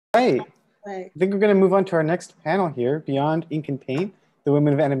Right. Right. I think we're going to move on to our next panel here, Beyond Ink and Paint, the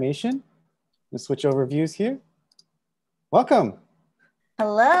Women of Animation. We'll switch over views here. Welcome.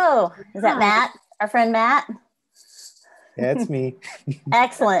 Hello. Is that Matt? Our friend Matt? Yeah, it's me.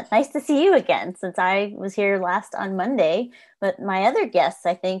 Excellent. Nice to see you again, since I was here last on Monday. But my other guests,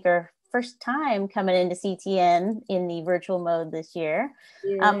 I think, are first time coming into CTN in the virtual mode this year.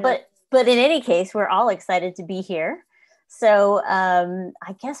 Yeah. But in any case, we're all excited to be here. So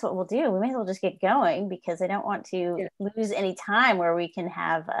I guess what we'll do, we may as well just get going, because I don't want to lose any time where we can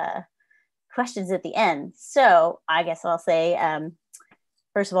have questions at the end. So I guess I'll say,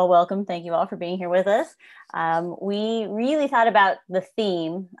 first of all, welcome. Thank you all for being here with us. We really thought about the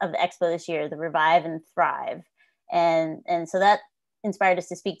theme of the expo this year, the Revive and Thrive. And so that inspired us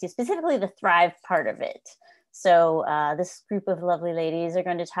to speak to specifically the Thrive part of it. So this group of lovely ladies are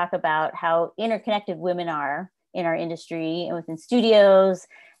going to talk about how interconnected women are in our industry and within studios.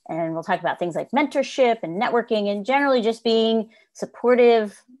 And we'll talk about things like mentorship and networking, and generally just being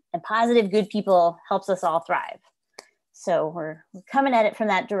supportive and positive, good people helps us all thrive. So we're coming at it from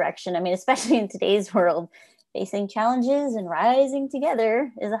that direction. I mean, especially in today's world, facing challenges and rising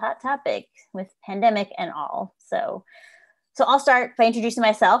together is a hot topic with pandemic and all. So I'll start by introducing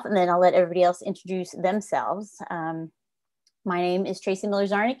myself, and then I'll let everybody else introduce themselves. My name is Tracey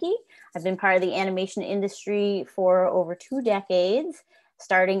Miller-Zarneke. I've been part of the animation industry for over 2 decades,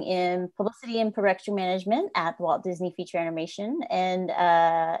 starting in publicity and production management at Walt Disney Feature Animation. And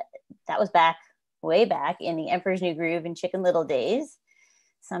that was way back in the Emperor's New Groove and Chicken Little days.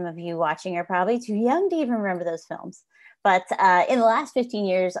 Some of you watching are probably too young to even remember those films. But in the last 15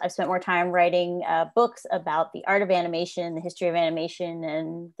 years, I've spent more time writing books about the art of animation, the history of animation,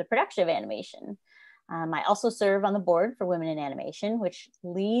 and the production of animation. I also serve on the board for Women in Animation, which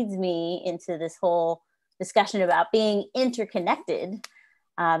leads me into this whole discussion about being interconnected,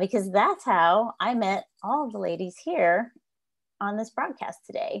 because that's how I met all of the ladies here on this broadcast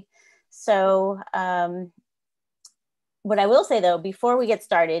today. So what I will say, though, before we get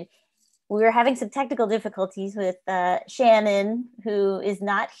started, we were having some technical difficulties with Shannon, who is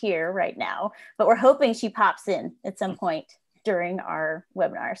not here right now, but we're hoping she pops in at some point during our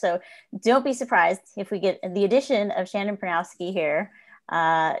webinar. So don't be surprised if we get the addition of Shannon Prynoski here.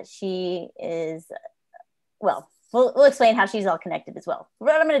 She is, well, we'll explain how she's all connected as well.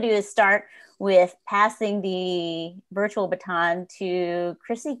 What I'm going to do is start with passing the virtual baton to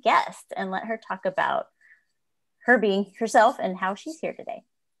Tracey Guest and let her talk about her being herself and how she's here today.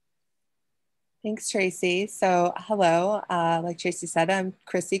 Thanks, Tracey. So hello, like Tracey said, I'm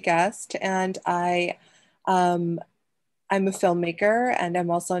Tracey Guest, and I'm a filmmaker, and I'm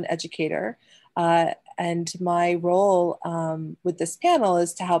also an educator. And my role with this panel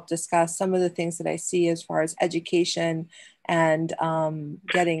is to help discuss some of the things that I see as far as education and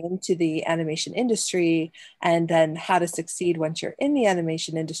getting into the animation industry, and then how to succeed once you're in the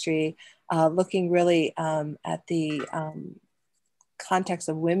animation industry, looking really at the context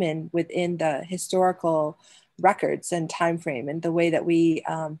of women within the historical records and time frame and the way that we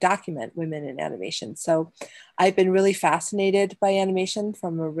document women in animation. So I've been really fascinated by animation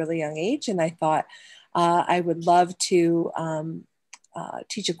from a really young age, and I thought I would love to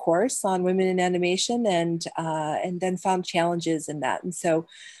teach a course on women in animation, and then found challenges in that. And so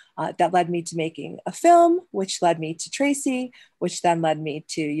that led me to making a film, which led me to Tracey, which then led me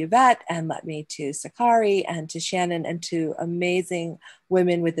to Yvette, and led me to Sakari, and to Shannon, and to amazing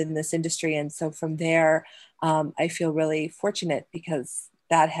women within this industry. And so from there, I feel really fortunate, because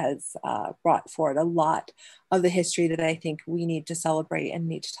that has brought forward a lot of the history that I think we need to celebrate and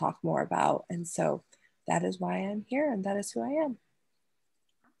need to talk more about. And so that is why I'm here, and that is who I am.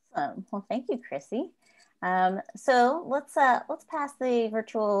 Awesome. Well, thank you, Tracey. So let's pass the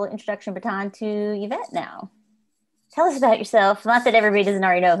virtual introduction baton to Yvette now. Tell us about yourself. Not that everybody doesn't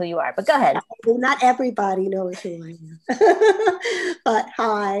already know who you are, but go ahead. Not everybody knows who I am. But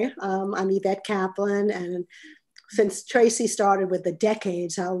hi, I'm Yvette Kaplan, and since Tracey started with the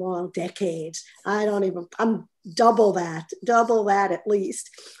decades, how long decades? I'm double that at least.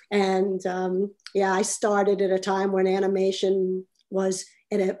 And I started at a time when animation was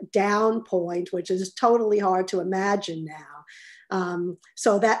at a down point, which is totally hard to imagine now.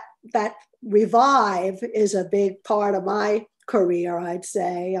 So that revive is a big part of my career, I'd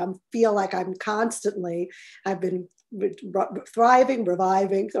say. I feel like I've been thriving,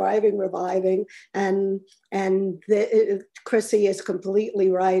 reviving, and Chrissy is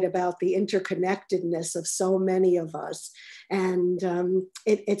completely right about the interconnectedness of so many of us, and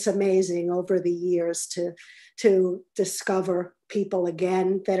it's amazing over the years to discover people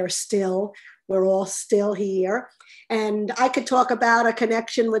again that are we're all still here, And I could talk about a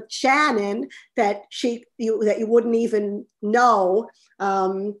connection with Shannon that you wouldn't even know.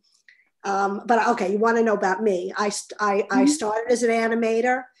 But okay, you want to know about me. I started as an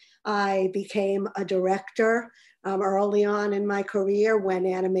animator. I became a director early on in my career when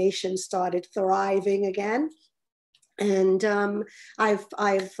animation started thriving again. And I've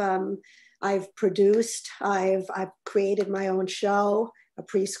produced, I've created my own show, a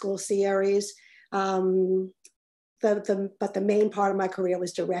preschool series. But the main part of my career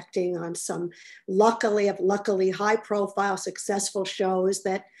was directing on some luckily high profile, successful shows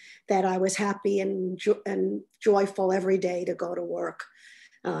that I was happy and joyful every day to go to work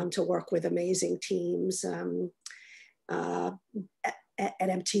with amazing teams. At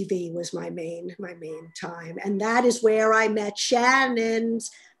MTV was my main time. And that is where I met Shannon's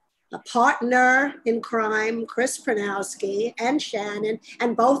partner in crime, Chris Prynoski, and Shannon.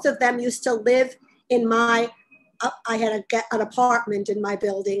 And both of them used to live in I had an apartment in my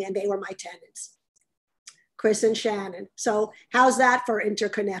building and they were my tenants, Chris and Shannon. So how's that for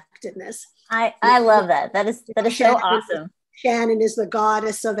interconnectedness? I love that. That is so awesome. Shannon is the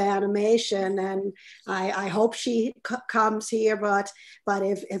goddess of animation, and I hope she comes here, but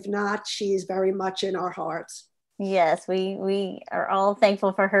if not, she's very much in our hearts. Yes, we are all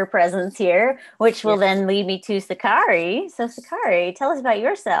thankful for her presence here, which will then lead me to Sakari. So Sakari, tell us about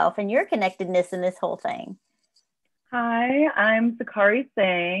yourself and your connectedness in this whole thing. Hi, I'm Sakari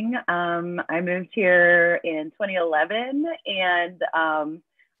Singh. I moved here in 2011, and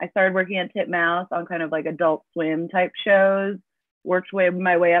I started working at Titmouse on kind of like Adult Swim type shows, worked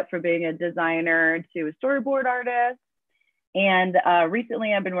my way up from being a designer to a storyboard artist. And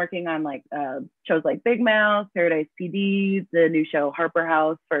recently I've been working on shows like Big Mouth, Paradise PD, the new show Harper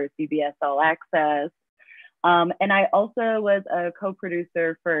House for CBS All Access. And I also was a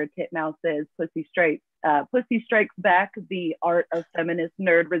co-producer for Titmouse's Pussy Strikes Back, the Art of Feminist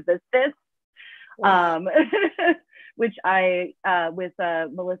Nerd Resistance. Wow. Which I, with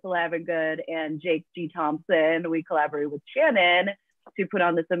Melissa Lavengood and Jake G. Thompson, we collaborated with Shannon to put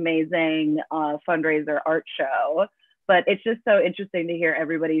on this amazing fundraiser art show. But it's just so interesting to hear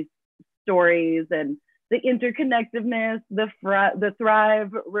everybody's stories and the interconnectedness, the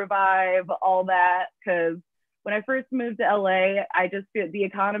thrive, revive, all that. Because when I first moved to LA, I just feel the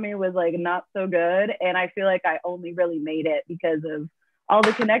economy was like not so good. And I feel like I only really made it because of all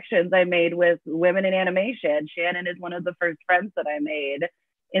the connections I made with women in animation. Shannon is one of the first friends that I made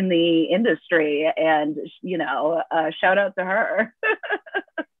in the industry, and shout out to her.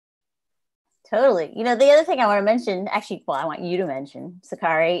 Totally. The other thing I want to mention, actually, well, I want you to mention,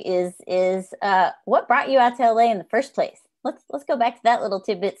 Sakari, is what brought you out to LA in the first place? Let's go back to that little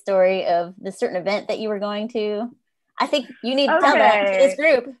tidbit story of the certain event that you were going to. I think you need to tell that to this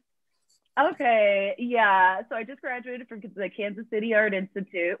group. Okay, yeah. So I just graduated from the Kansas City Art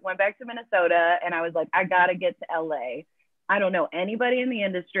Institute, went back to Minnesota, and I was like, I gotta get to LA. I don't know anybody in the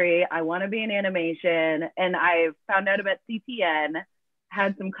industry. I want to be in animation. And I found out about CPN,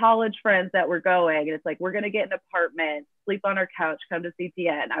 had some college friends that were going, and it's like, we're gonna get an apartment, sleep on our couch, come to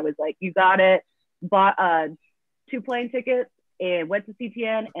CPN. I was like, you got it. Bought 2 plane tickets and went to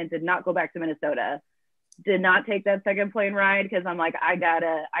CPN and did not go back to Minnesota. Did not take that second plane ride because I'm like, I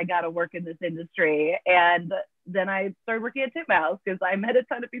gotta work in this industry. And then I started working at Titmouse because I met a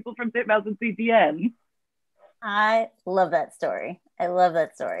ton of people from Titmouse and CPN. I love that story.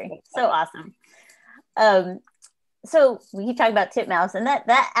 So awesome. So we keep talking about Titmouse, and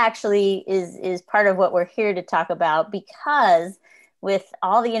that actually is part of what we're here to talk about, because with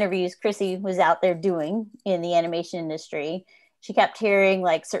all the interviews Chrissy was out there doing in the animation industry, she kept hearing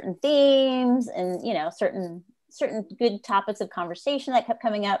like certain themes and, certain good topics of conversation that kept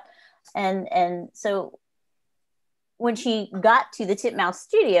coming up. And so when she got to the Titmouse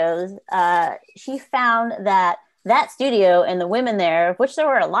studios, she found that studio and the women there, of which there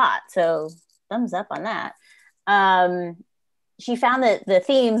were a lot, so thumbs up on that. She found that the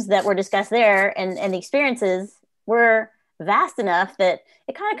themes that were discussed there and the experiences were vast enough that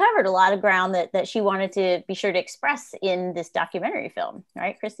it kind of covered a lot of ground that she wanted to be sure to express in this documentary film.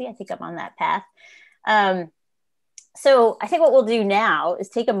 Right, Christy? I think I'm on that path. So I think what we'll do now is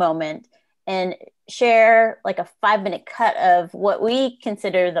take a moment and share like a 5-minute cut of what we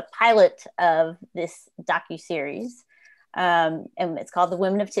consider the pilot of this docu-series. And it's called The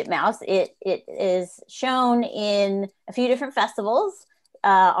Women of Titmouse. It is shown in a few different festivals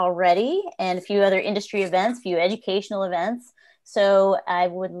already, and a few other industry events, a few educational events. So I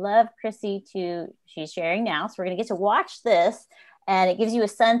would love Chrissy she's sharing now. So we're going to get to watch this, and it gives you a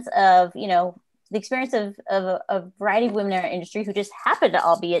sense of, the experience of a variety of women in our industry who just happen to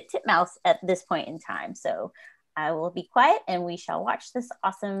all be at Titmouse at this point in time. So I will be quiet and we shall watch this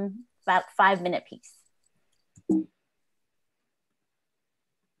awesome about 5-minute piece.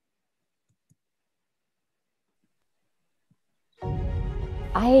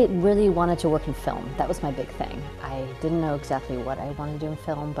 I really wanted to work in film. That was my big thing. I didn't know exactly what I wanted to do in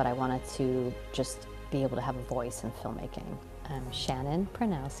film, but I wanted to just be able to have a voice in filmmaking. I'm Shannon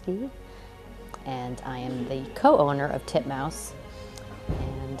Prynoski, and I am the co-owner of Titmouse,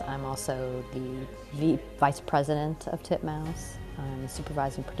 and I'm also the vice president of Titmouse. I'm the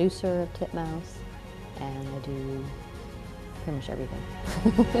supervising producer of Titmouse, and I do pretty much everything.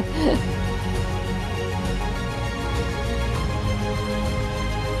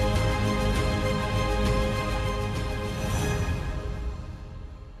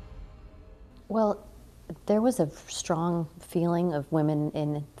 Well, there was a strong feeling of women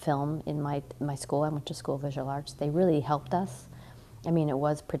in film in my school. I went to School of Visual Arts. They really helped us. I mean, it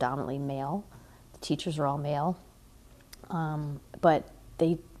was predominantly male. The teachers were all male. But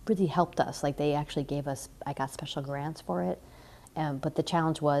they really helped us. Like, they actually gave us, I got special grants for it. But the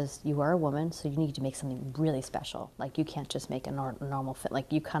challenge was, you are a woman, so you need to make something really special. Like, you can't just make a normal fit.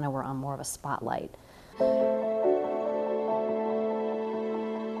 Like, you kind of were on more of a spotlight.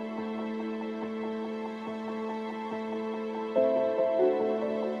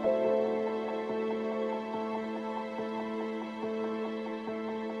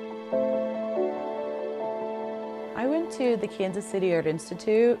 I went to the Kansas City Art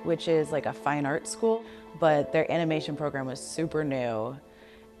Institute, which is like a fine art school, but their animation program was super new.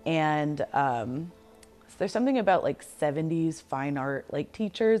 And so there's something about like 70s fine art like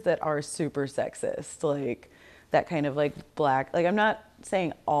teachers that are super sexist, like that kind of like black, like I'm not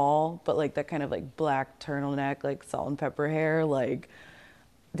saying all, but like that kind of like black turtleneck, like salt and pepper hair, like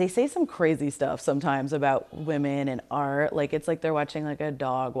they say some crazy stuff sometimes about women and art. Like it's like they're watching like a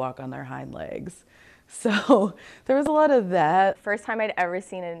dog walk on their hind legs. So there was a lot of that. First time I'd ever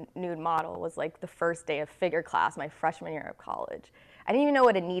seen a nude model was like the first day of figure class my freshman year of college. I didn't even know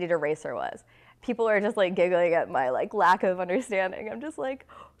what a kneaded eraser was. People are just like giggling at my like lack of understanding. I'm just like,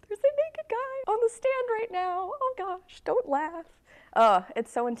 oh, there's a naked guy on the stand right now. Oh gosh, don't laugh. Oh,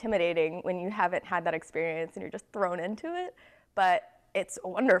 it's so intimidating when you haven't had that experience and you're just thrown into it. But it's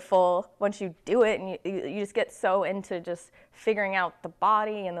wonderful once you do it, and you just get so into just figuring out the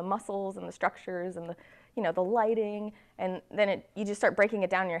body and the muscles and the structures and the, you know, the lighting, and then you just start breaking it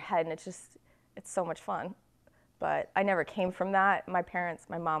down in your head, and it's so much fun. But I never came from that. My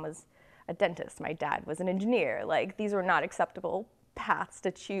mom was a dentist, my dad was an engineer. Like, these were not acceptable paths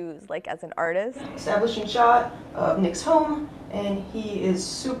to choose, like, as an artist. Establishing shot of Nick's home, and he is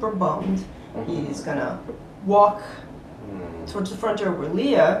super bummed. He's gonna walk towards the front door where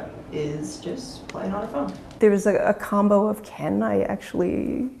Leah is just playing on her phone. There was a combo of, can I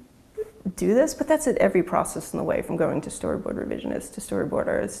actually do this? But that's at every process in the way, from going to storyboard revisionist to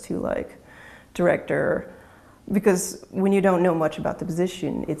storyboarders to like director. Because when you don't know much about the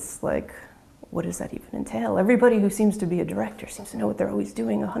position, it's like, what does that even entail? Everybody who seems to be a director seems to know what they're always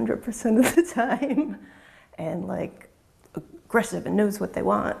doing 100% of the time, and like aggressive and knows what they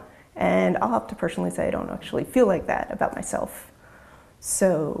want. And I'll have to personally say I don't actually feel like that about myself.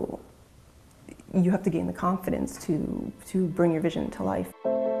 So you have to gain the confidence to bring your vision to life.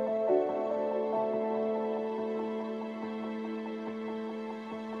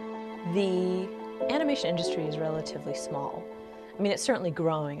 The animation industry is relatively small. I mean, it's certainly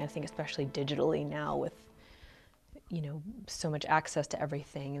growing, I think, especially digitally now with, you know, so much access to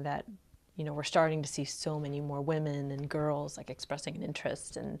everything that, you know, we're starting to see so many more women and girls like expressing an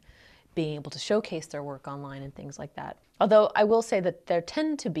interest and being able to showcase their work online and things like that. Although I will say that there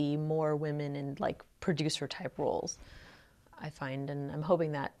tend to be more women in like producer type roles, I find, and I'm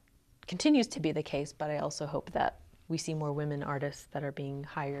hoping that continues to be the case, but I also hope that we see more women artists that are being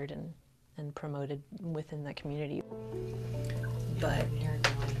hired and promoted within that community. But you're going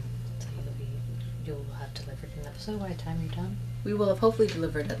to you'll have delivered an episode by the time you're done? We will have hopefully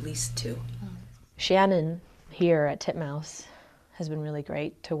delivered at least 2. Shannon here at Titmouse has been really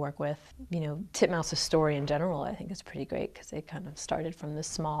great to work with. You know, Titmouse's story in general, I think, is pretty great because they kind of started from this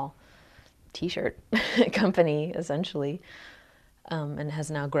small t-shirt company, essentially, and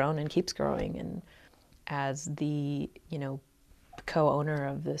has now grown and keeps growing. And as the, you know, co-owner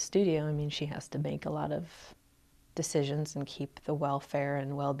of the studio, I mean, she has to make a lot of decisions and keep the welfare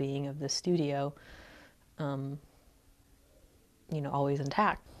and well-being of the studio, you know, always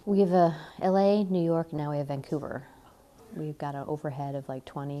intact. We have LA, New York, now we have Vancouver. We've got an overhead of like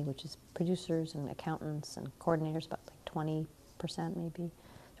 20, which is producers and accountants and coordinators, about like 20% maybe,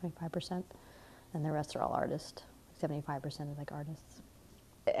 25%. And the rest are all artists. 75% are like artists.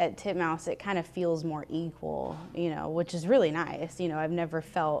 at Titmouse, it kind of feels more equal, which is really nice. I've never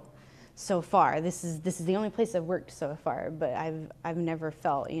felt so far. This is the only place I've worked so far, but I've never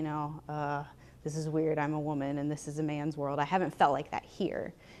felt, this is weird. I'm a woman and this is a man's world. I haven't felt like that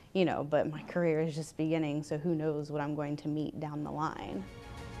here, but my career is just beginning, so who knows what I'm going to meet down the line.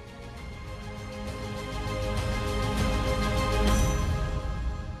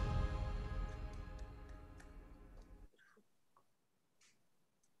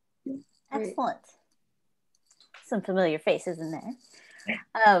 Excellent. Some familiar faces in there.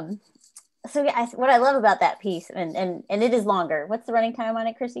 So yeah, what I love about that piece, and it is longer. What's the running time on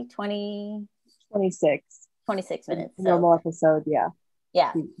it, Chrissy? 26 minutes. Normal episode, yeah.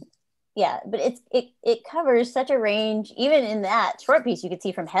 Yeah. Yeah, but it covers such a range. Even in that short piece, you could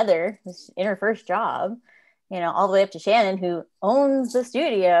see from Heather, who's in her first job, all the way up to Shannon, who owns the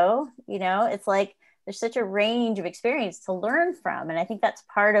studio. It's like there's such a range of experience to learn from, and I think that's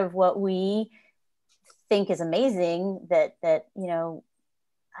part of what we think is amazing. That I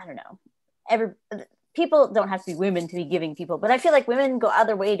don't know, people don't have to be women to be giving people, but I feel like women go out of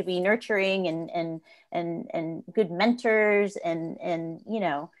their way to be nurturing and good mentors, and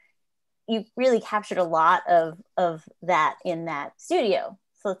you really captured a lot of that in that studio.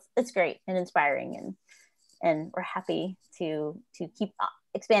 So it's great and inspiring, and we're happy to keep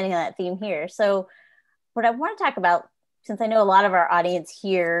expanding on that theme here. So what I want to talk about, since I know a lot of our audience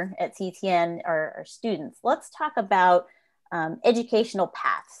here at CTN are students, let's talk about educational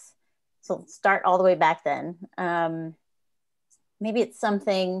paths. So let's start all the way back then. Maybe it's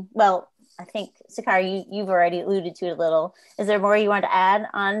something, well, I think, Sakari, you've already alluded to it a little. Is there more you want to add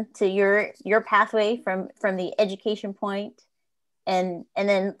on to your pathway from the education point? And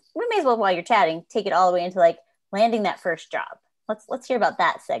then we may as well, while you're chatting, take it all the way into like landing that first job. Let's hear about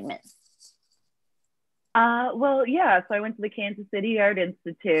that segment. Well, yeah, so I went to the Kansas City Art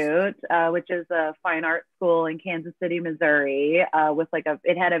Institute, which is a fine art school in Kansas City, Missouri, with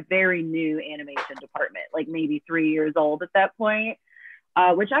it had a very new animation department, like maybe 3 years old at that point,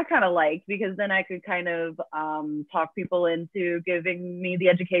 which I kind of liked, because then I could kind of talk people into giving me the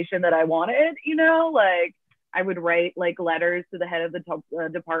education that I wanted, like I would write like letters to the head of the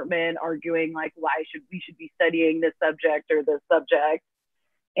department arguing like why we should be studying this subject or this subject.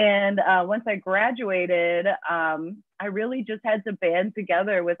 And once I graduated, I really just had to band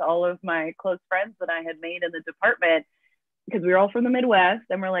together with all of my close friends that I had made in the department, because we were all from the Midwest,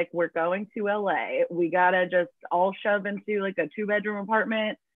 and we're like, we're going to LA. We gotta just all shove into like a 2-bedroom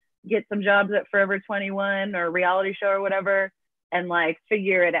apartment, get some jobs at Forever 21 or a reality show or whatever, and like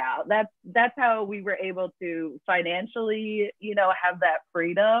figure it out. That's how we were able to financially, have that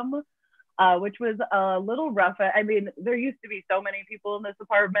freedom. Which was a little rough. I mean, there used to be so many people in this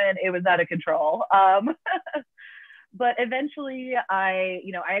apartment, it was out of control. But eventually I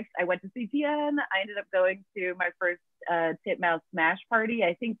went to CTN. I ended up going to my first Titmouse Smash party,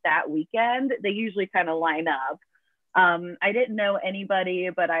 I think that weekend. They usually kind of line up. I didn't know anybody,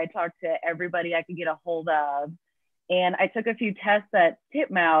 but I talked to everybody I could get a hold of. And I took a few tests at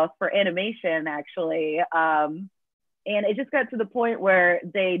Titmouse for animation, actually. And it just got to the point where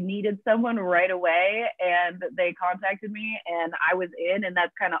they needed someone right away, and they contacted me, and I was in, and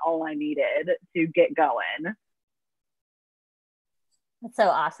that's kind of all I needed to get going. That's so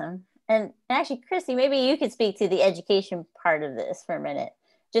awesome. And actually, Chrissy, maybe you could speak to the education part of this for a minute,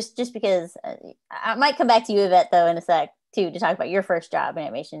 just because I might come back to you, Yvette, though, in a sec, too, to talk about your first job in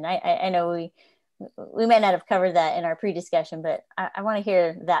animation. I know we may not have covered that in our pre-discussion, but I want to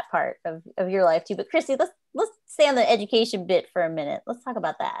hear that part of your life too. But Chrissy, let's stay on the education bit for a minute. Let's talk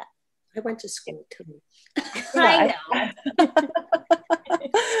about that. I went to school too. I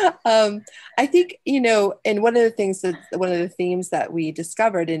know. I think, and one of the themes that we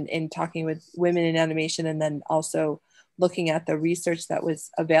discovered in talking with women in animation, and then also looking at the research that was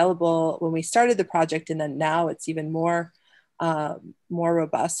available when we started the project, and then now it's even more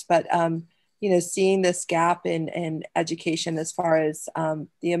robust. But seeing this gap in education as far as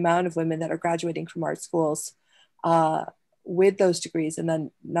the amount of women that are graduating from art schools with those degrees and then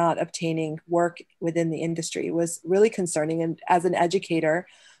not obtaining work within the industry was really concerning. And as an educator,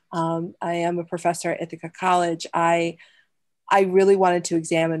 I am a professor at Ithaca College. I really wanted to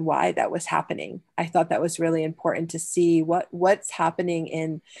examine why that was happening. I thought that was really important to see what's happening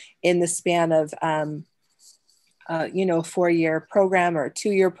in the span of a 4-year program or a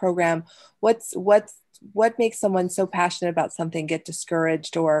 2-year program. What makes someone so passionate about something get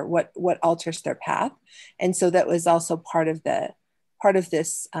discouraged, or what alters their path? And so that was also part of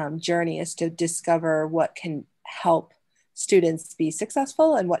this journey, is to discover what can help students be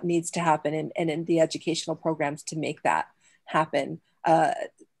successful and what needs to happen in the educational programs to make that happen.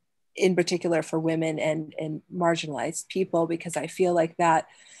 in particular for women and marginalized people, because I feel like that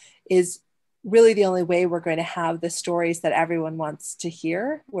is really the only way we're going to have the stories that everyone wants to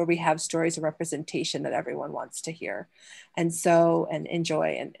hear, where we have stories of representation that everyone wants to hear and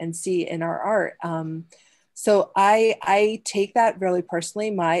enjoy and see in our art. So I take that really personally,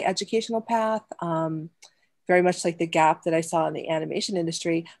 my educational path, very much like the gap that I saw in the animation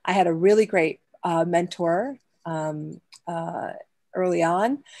industry. I had a really great mentor early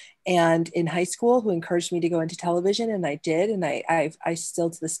on and in high school who encouraged me to go into television, and I did, and I still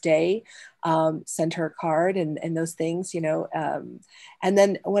to this day send her a card and those things, you know. And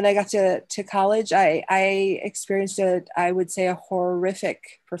then when I got to college, I experienced I would say a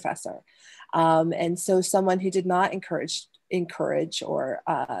horrific professor, and so someone who did not encourage or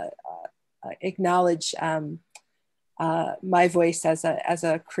acknowledge my voice as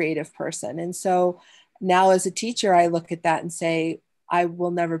a creative person. And so now as a teacher, I look at that and say, I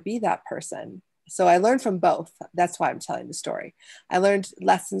will never be that person. So I learned from both. That's why I'm telling the story. I learned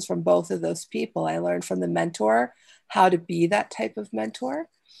lessons from both of those people. I learned from the mentor how to be that type of mentor,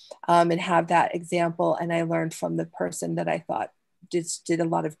 and have that example. And I learned from the person that I thought did a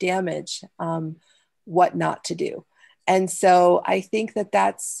lot of damage, what not to do. And so I think that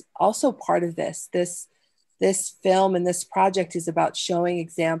that's also part of this film and this project is about showing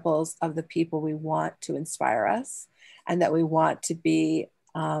examples of the people we want to inspire us and that we want to be,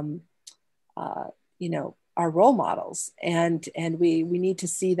 you know, our role models. And we need to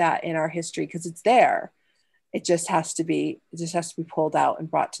see that in our history because it's there. It just has to be pulled out and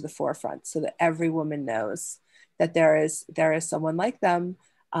brought to the forefront so that every woman knows that there is someone like them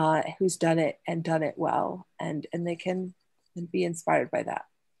who's done it and done it well, and they can be inspired by that.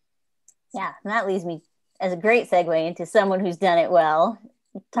 Yeah, and that leads me as a great segue into someone who's done it well.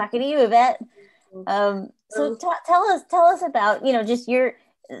 Talking to you, Yvette. So tell us about, you know, just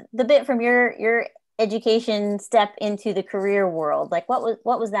the bit from your education step into the career world. Like what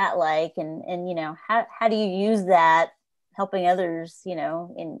was that like, and you know, how do you use that helping others, you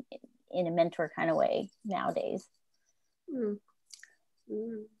know, in a mentor kind of way nowadays?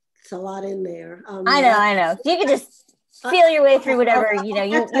 It's a lot in there. I know. You could just feel your way through whatever you know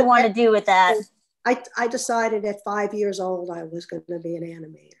you want to do with that. I decided at 5 years old I was going to be an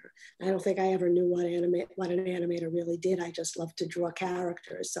animator. I don't think I ever knew what an animator really did. I just loved to draw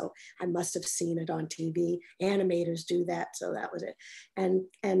characters, so I must have seen it on TV. Animators do that, so that was it. And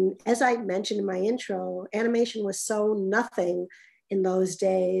as I mentioned in my intro, animation was so nothing in those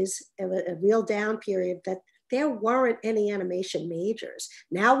days, a real down period, that there weren't any animation majors.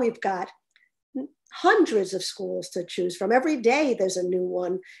 Now we've got hundreds of schools to choose from. Every day there's a new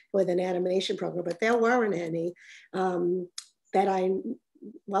one with an animation program, but there weren't any there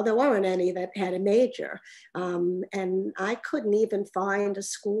weren't any that had a major. And I couldn't even find a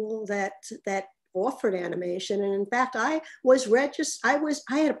school that offered animation. And in fact, I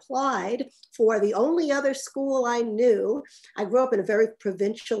had applied for the only other school I knew. I grew up in a very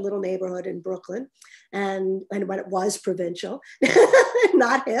provincial little neighborhood in Brooklyn, and when it was provincial,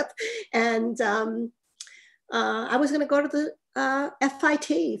 not hip. And I was going to go to the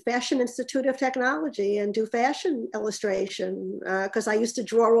FIT, Fashion Institute of Technology, and do fashion illustration because I used to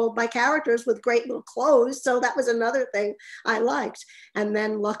draw all my characters with great little clothes. So that was another thing I liked. And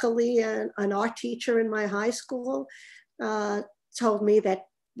then luckily an art teacher in my high school told me that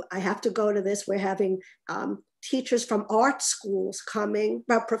I have to go to this. We're having teachers from art schools coming,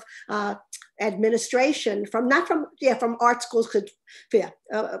 administration from art schools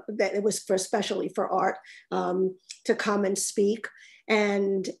it was especially for art to come and speak,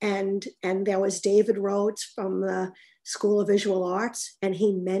 and there was David Rhodes from the School of Visual Arts, and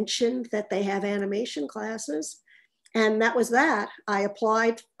he mentioned that they have animation classes, and that was that. I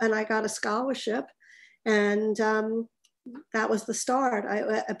applied and I got a scholarship, and that was the start.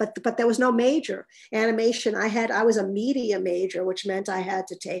 But there was no major animation. I was a media major, which meant I had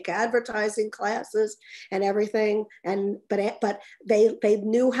to take advertising classes and everything. But they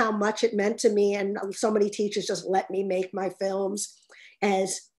knew how much it meant to me, and so many teachers just let me make my films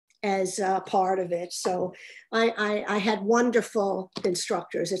as part of it. So I had wonderful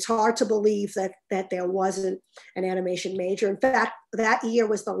instructors. It's hard to believe that there wasn't an animation major. In fact, that year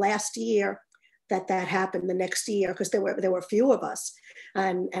was the last year that happened. The next year, because there were a few of us,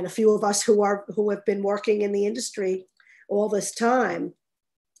 and a few of us who have been working in the industry all this time.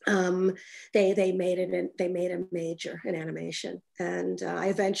 They made a major in animation, and I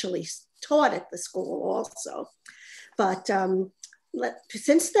eventually taught at the school also. But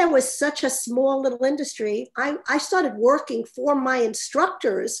since there was such a small little industry, I started working for my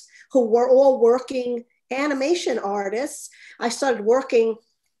instructors, who were all working animation artists, I started working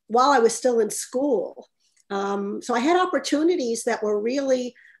while I was still in school. So I had opportunities that were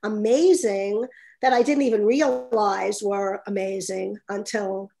really amazing that I didn't even realize were amazing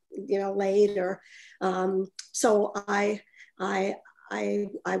until, you know, later. So I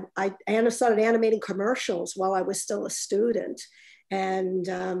started animating commercials while I was still a student, and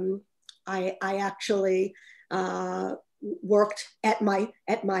I actually worked at my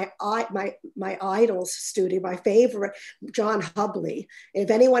idol's studio, my favorite, John Hubley. If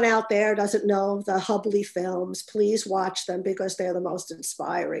anyone out there doesn't know the Hubley films, please watch them because they're the most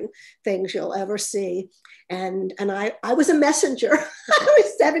inspiring things you'll ever see. And I was a messenger. I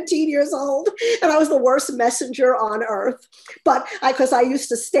was 17 years old and I was the worst messenger on earth. But because I used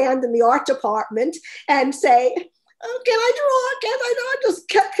to stand in the art department and say, oh, can I draw? Can I draw? I just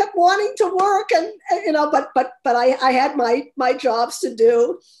kept wanting to work, and you know, but I had my jobs to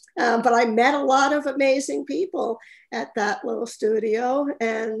do. But I met a lot of amazing people at that little studio,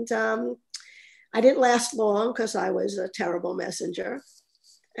 and I didn't last long because I was a terrible messenger.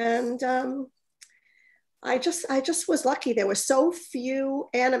 And I just was lucky. There were so few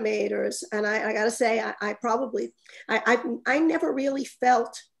animators, and I got to say, I never really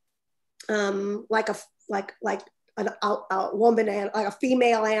felt like a woman, like a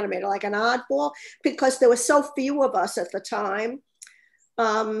female animator, like an oddball, because there were so few of us at the time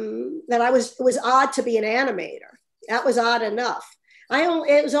that it was odd to be an animator. That was odd enough.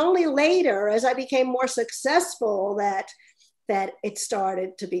 It was only later, as I became more successful, that it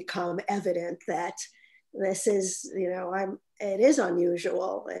started to become evident that this is, you know, it is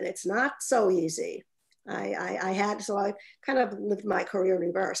unusual and it's not so easy. So I kind of lived my career in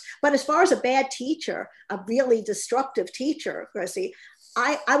reverse. But as far as a bad teacher, a really destructive teacher, Chrissy,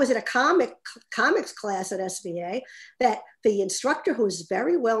 I was in a comics class at SVA that the instructor, who was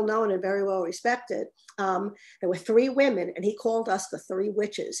very well known and very well respected, there were 3 women and he called us the 3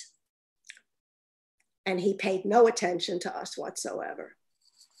 witches. And he paid no attention to us whatsoever.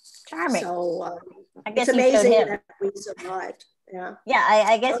 Charming. So I guess it's amazing him. that we survived. Yeah. Yeah,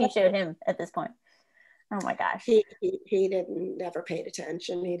 I guess you showed him at this point. Oh my gosh. He never paid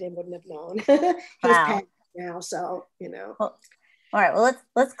attention. Wouldn't have known. He's passed now, so you know. Well, all right. Well,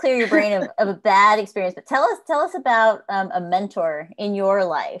 let's clear your brain of a bad experience. But tell us about a mentor in your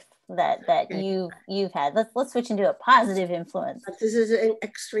life that okay. you've had. Let's switch into a positive influence. This is an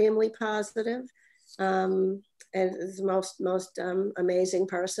extremely positive, and is the most amazing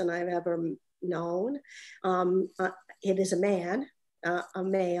person I've ever known. It is a man, a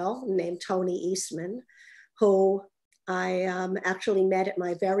male named Tony Eastman, who I actually met at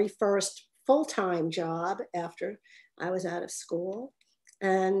my very first full-time job after I was out of school.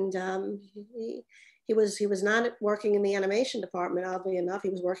 And he was not working in the animation department, oddly enough. He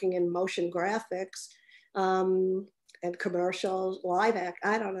was working in motion graphics and commercials, live act,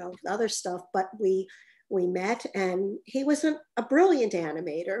 I don't know, other stuff. But we met, and he was a brilliant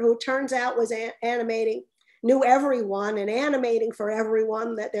animator who turns out was animating, knew everyone and animating for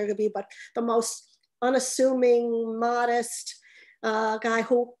everyone that there could be, but the most unassuming, modest guy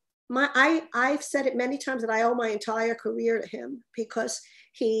who I've said it many times that I owe my entire career to him, because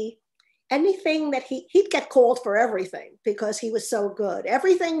anything that he'd get called for everything because he was so good.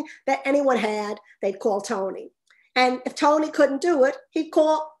 Everything that anyone had, they'd call Tony. And if Tony couldn't do it, he'd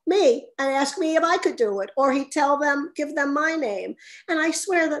call me and ask me if I could do it, or he'd give them my name. And I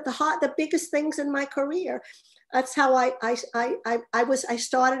swear that the biggest things in my career, that's how I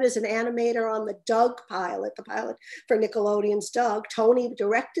started as an animator on the Doug pilot, the pilot for Nickelodeon's Doug. Tony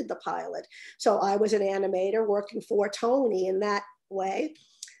directed the pilot. So I was an animator working for Tony in that way.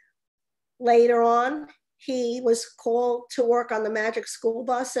 Later on, he was called to work on the Magic School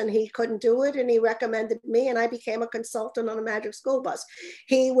Bus and he couldn't do it, and he recommended me, and I became a consultant on the Magic School Bus.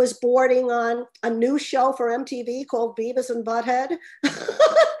 He was boarding on a new show for MTV called Beavis and Butthead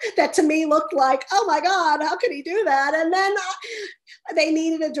that to me looked like, oh my God, how could he do that? And then they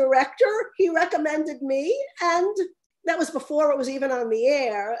needed a director. He recommended me, and that was before it was even on the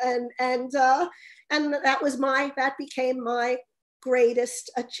air. And that became my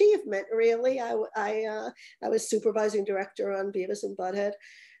greatest achievement, really. I was supervising director on Beavis and Butthead.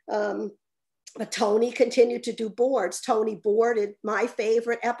 But Tony continued to do boards. Tony boarded my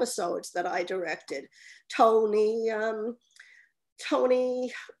favorite episodes that I directed. Tony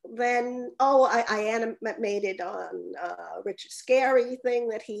then, I animated on Richard Scarry thing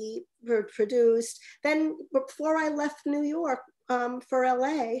that he produced. Then before I left New York for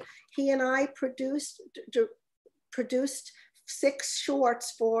LA, he and I produced 6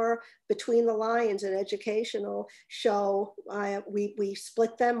 shorts for Between the Lions, an educational show. We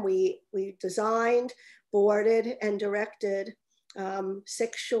split them, we designed, boarded and directed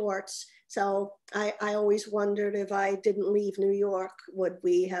 6 shorts. So I always wondered, if I didn't leave New York, would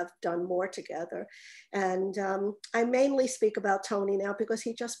we have done more together? And I mainly speak about Tony now because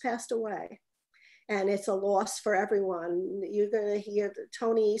he just passed away. And it's a loss for everyone. You're going to hear that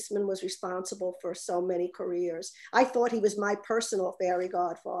Tony Eastman was responsible for so many careers. I thought he was my personal fairy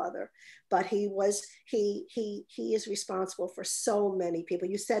godfather, but he is responsible for so many people.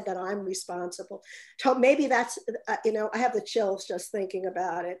 You said that I'm responsible. Maybe that's, I have the chills just thinking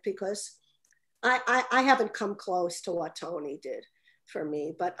about it, because I haven't come close to what Tony did for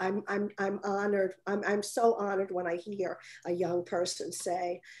me, but I'm honored. I'm so honored when I hear a young person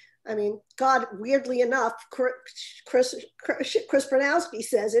say, I mean, God, weirdly enough, Chris Prynoski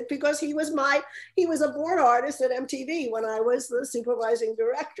says it, because he was a board artist at MTV when I was the supervising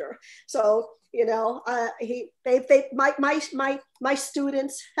director. So, my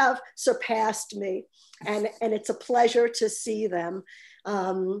students have surpassed me, and it's a pleasure to see them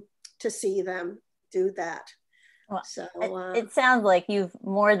do that. Well, so it sounds like you've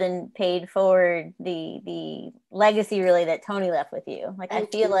more than paid forward the legacy really that Tony left with you. Like I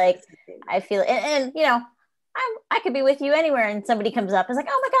feel and I could be with you anywhere and somebody comes up and is like,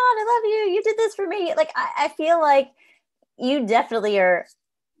 oh my God, I love you. You did this for me. Like I feel like you definitely are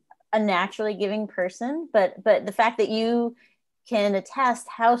a naturally giving person, but the fact that you can attest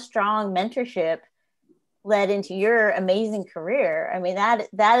how strong mentorship led into your amazing career. I mean,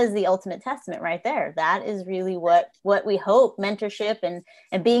 that is the ultimate testament right there. That is really what we hope mentorship and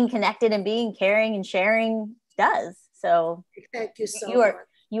being connected and being caring and sharing does. So thank you so much.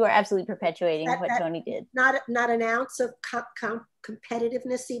 You are absolutely perpetuating what Tony did. Not an ounce of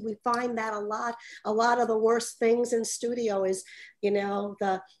competitiveness. See, we find that a lot of the worst things in studio is,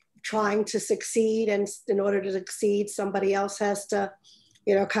 the trying to succeed, and in order to succeed, somebody else has to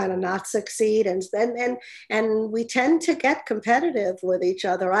kind of not succeed. And we tend to get competitive with each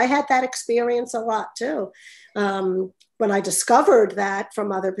other. I had that experience a lot too. When I discovered that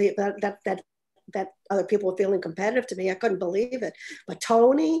from other people, that other people were feeling competitive to me, I couldn't believe it. But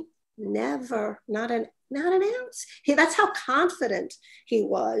Tony, never, not an ounce. That's how confident he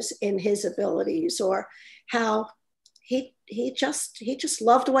was in his abilities, or how he just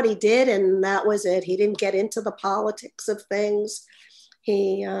loved what he did, and that was it. He didn't get into the politics of things.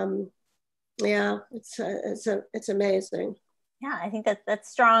 It's amazing. Yeah, I think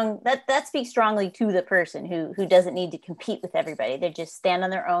that's strong. That speaks strongly to the person who doesn't need to compete with everybody. They just stand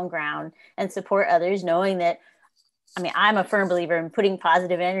on their own ground and support others, knowing that, I mean, I'm a firm believer in putting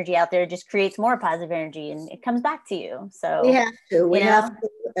positive energy out there. It just creates more positive energy and it comes back to you. So we have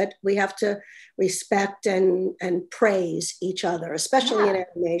to. We have to respect and praise each other, especially in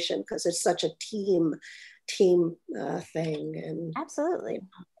animation, because it's such a team thing. And absolutely.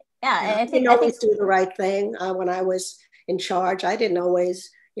 And I didn't always do the right thing when I was in charge. I didn't always,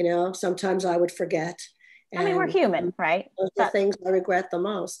 sometimes I would forget. I mean, we're human, right? Those are the things I regret the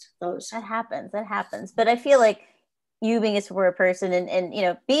most. That happens. But I feel like you being a supportive person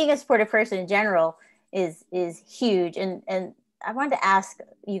and being a supportive person in general is huge. And I wanted to ask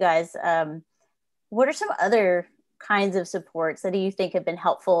you guys, what are some other kinds of supports that you think have been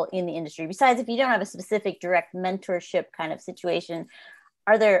helpful in the industry? Besides, if you don't have a specific direct mentorship kind of situation,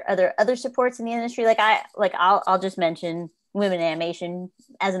 are there other supports in the industry? I'll just mention Women in Animation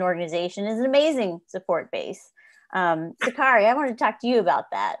as an organization is an amazing support base. Sakari, I wanted to talk to you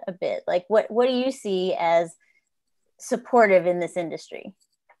about that a bit. Like what do you see as supportive in this industry?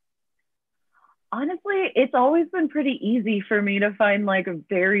 Honestly, it's always been pretty easy for me to find like a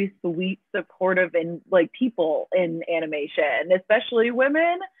very sweet, supportive and like people in animation, especially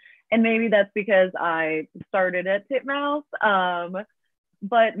women. And maybe that's because I started at Titmouse.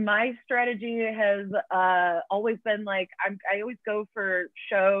 But my strategy has always been like, I always go for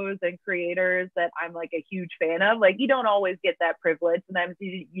shows and creators that I'm like a huge fan of. Like you don't always get that privilege, sometimes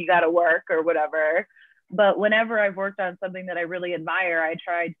you got to work or whatever. But whenever I've worked on something that I really admire, I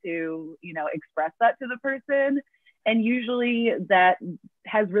try to, express that to the person. And usually that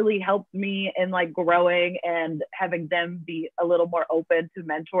has really helped me in like growing and having them be a little more open to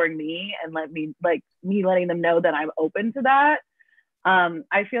mentoring me and letting them know that I'm open to that.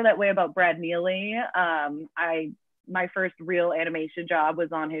 I feel that way about Brad Neely. My first real animation job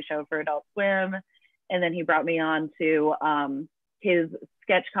was on his show for Adult Swim. And then he brought me on to his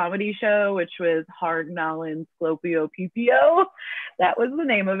sketch comedy show, which was Hard Nollan Sclopio PPO. That was the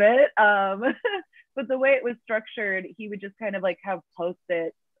name of it. But the way it was structured, he would just kind of like have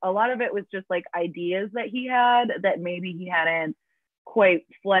post-its. A lot of it was just like ideas that he had that maybe he hadn't quite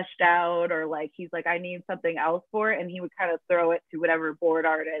fleshed out, or like he's like, I need something else for it. And he would kind of throw it to whatever board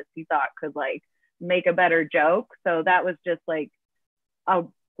artist he thought could like make a better joke. So that was just like a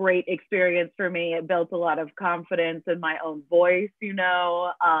great experience for me. It built a lot of confidence in my own voice, you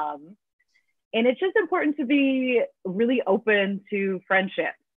know. And it's just important to be really open to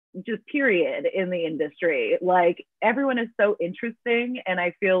friendship, just period, in the industry. Like, everyone is so interesting. And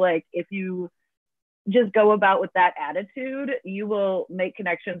I feel like if you just go about with that attitude, you will make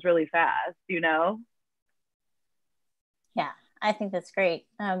connections really fast, you know? Yeah, I think that's great.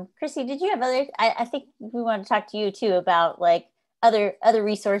 Chrissy, did you have other, I think we want to talk to you too about like other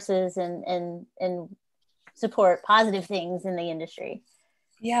resources and support positive things in the industry.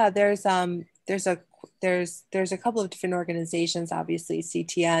 Yeah, there's a couple of different organizations. Obviously,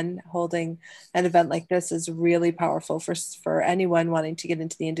 CTN holding an event like this is really powerful for anyone wanting to get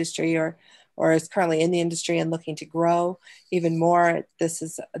into the industry or is currently in the industry and looking to grow even more. This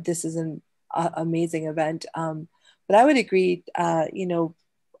is an amazing event. But I would agree, a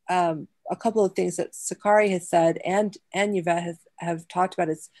couple of things that Sakari has said and Yvette have talked about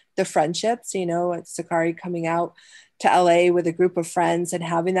is the friendships, you know, Sakari coming out to LA with a group of friends and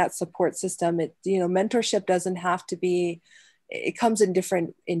having that support system. Mentorship doesn't have to be, it comes in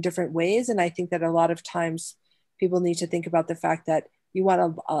different ways. And I think that a lot of times people need to think about the fact that you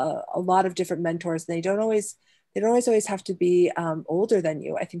want a lot of different mentors. And they don't always have to be older than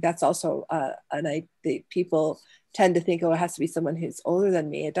you. I think that's also, people tend to think, oh, it has to be someone who's older than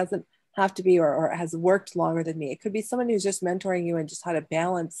me. It doesn't have to be, or has worked longer than me. It could be someone who's just mentoring you and just how to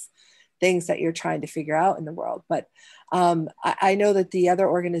balance things that you're trying to figure out in the world. But I know that the other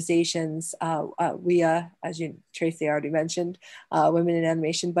organizations, WIA, as Tracey already mentioned, Women in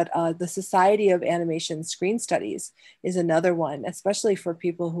Animation, but the Society of Animation Screen Studies is another one, especially for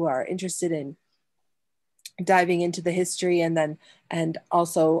people who are interested in diving into the history and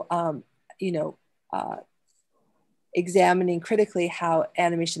also examining critically how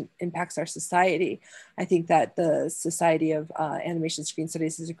animation impacts our society. I think that the Society of Animation Screen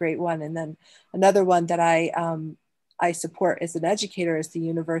Studies is a great one. And then another one that I support as an educator is the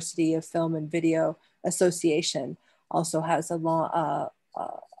University of Film and Video Association. Also has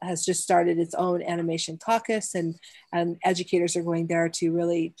has just started its own animation caucus, and educators are going there to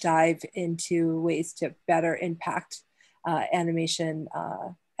really dive into ways to better impact animation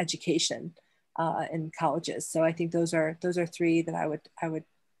education in colleges. So I think those are three that I would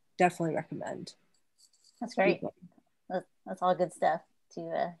definitely recommend. That's great. That's all good stuff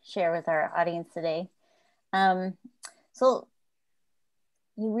to share with our audience today. So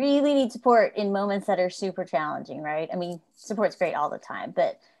you really need support in moments that are super challenging, right? I mean, support's great all the time,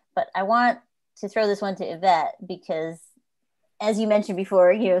 but I want to throw this one to Yvette because, as you mentioned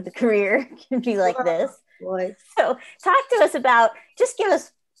before, the career can be like this. Boy. So talk to us about, just give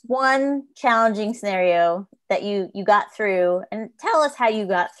us one challenging scenario that you got through and tell us how you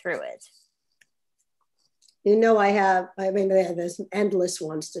got through it. There's endless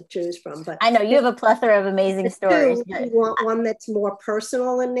ones to choose from, but I know you have a plethora of amazing stories. You want one that's more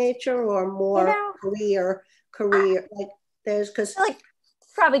personal in nature or more career? Like there's, because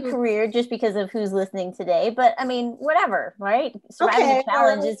probably career, just because of who's listening today. But I mean, whatever, right? Surviving the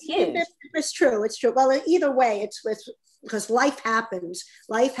challenge is huge. It's true. Well, either way, it's because life happens,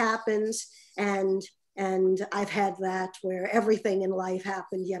 and I've had that where everything in life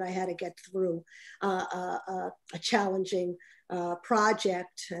happened, yet I had to get through a challenging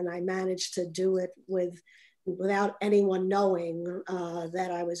project, and I managed to do it without anyone knowing that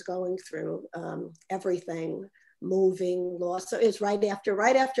I was going through everything, moving, loss. So it's right after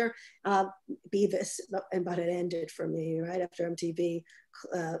Beavis, but it ended for me right after MTV.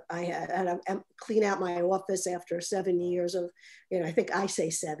 I had to clean out my office after 7 years of, I think I say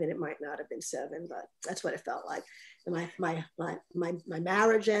 7, it might not have been 7, but that's what it felt like. And my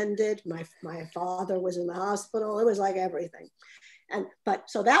marriage ended. My father was in the hospital. It was like everything.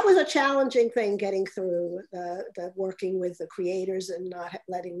 So that was a challenging thing, getting through the working with the creators and not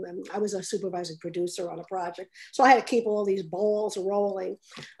letting them. I was a supervising producer on a project, so I had to keep all these balls rolling.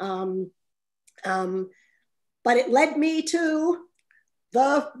 But it led me to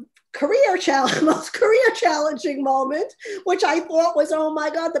the most career challenging moment, which I thought was, oh my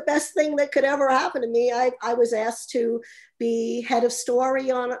God, the best thing that could ever happen to me. I was asked to be head of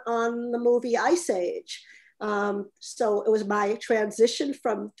story on the movie Ice Age. So it was my transition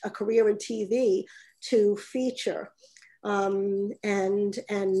from a career in TV to feature. And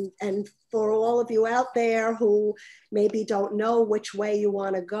for all of you out there who maybe don't know which way you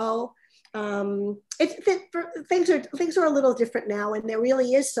want to go, Things are a little different now, and there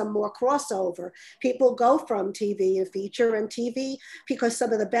really is some more crossover. People go from TV to feature and TV because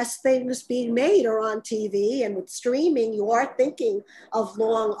some of the best things being made are on TV, and with streaming, you are thinking of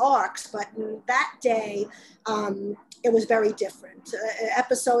long arcs. But in that day, it was very different.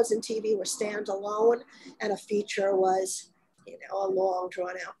 Episodes in TV were standalone, and a feature was, a long,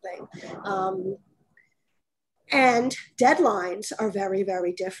 drawn-out thing. And deadlines are very,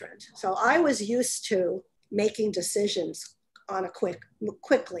 very different. So I was used to making decisions on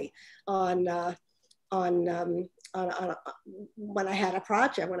quickly on when I had a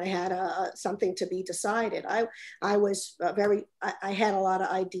project, when I had something to be decided. I was I had a lot of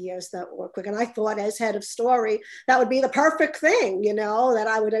ideas that were quick, and I thought as head of story, that would be the perfect thing, that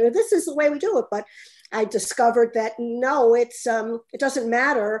I would, this is the way we do it. But I discovered that no, it doesn't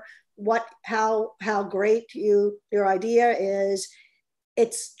matter how great your idea is.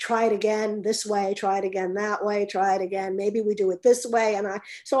 It's try it again this way, try it again that way, try it again. Maybe we do it this way. And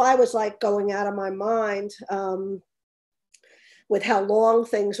so I was like going out of my mind with how long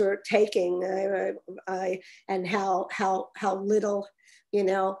things were taking, and how little,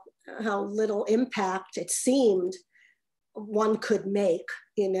 how little impact it seemed one could make,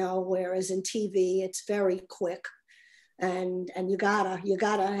 whereas in TV it's very quick. And you gotta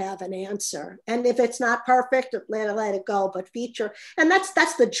have an answer. And if it's not perfect, let it go. But feature, and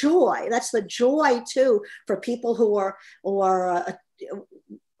that's the joy. That's the joy too for people who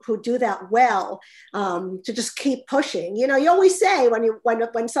do that well, to just keep pushing. You always say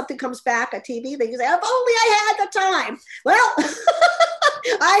when something comes back at TV, then you say, if only I had the time. Well,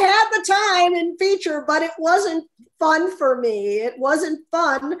 I had the time in feature, but it wasn't fun for me. It wasn't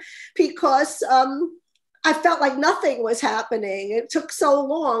fun because I felt like nothing was happening. It took so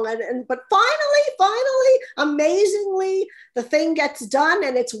long. But finally, amazingly, the thing gets done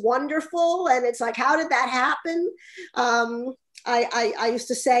and it's wonderful. And it's like, how did that happen? I used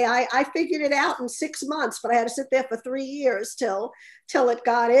to say I figured it out in 6 months, but I had to sit there for 3 years till it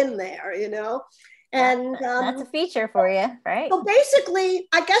got in there, And that's a feature for you, right? So basically,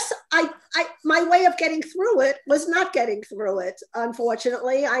 I guess my way of getting through it was not getting through it.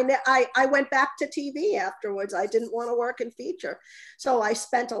 Unfortunately, I went back to TV afterwards. I didn't want to work in feature, so I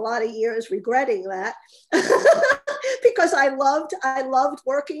spent a lot of years regretting that because I loved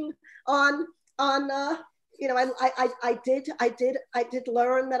working on. I did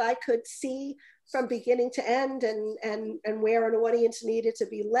learn that I could see from beginning to end and where an audience needed to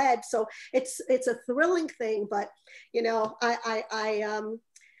be led. So it's a thrilling thing, but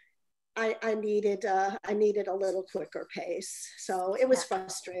I needed a little quicker pace. So it was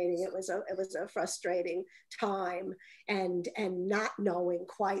frustrating. It was a frustrating time and not knowing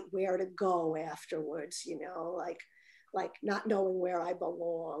quite where to go afterwards, like not knowing where I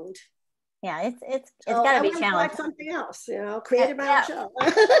belonged. Yeah, it's got to be challenging. Something else, created my own show.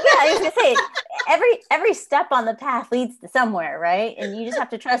 Yeah, I was gonna say every step on the path leads to somewhere, right? And you just have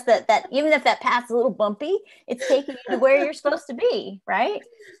to trust that even if that path's a little bumpy, it's taking you to where you're supposed to be, right?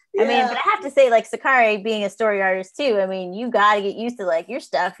 Yeah. I mean, but I have to say, like Sakari being a story artist too, I mean, you got to get used to like your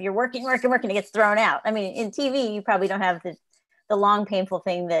stuff. You're working, it gets thrown out. I mean, in TV, you probably don't have the long, painful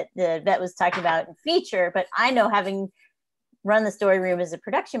thing that Yvette was talking about in feature, but I know having run the story room as a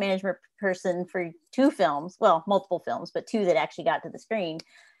production management person for 2 films, well, multiple films, but 2 that actually got to the screen.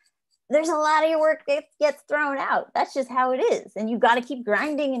 There's a lot of your work that gets thrown out. That's just how it is. And you got to keep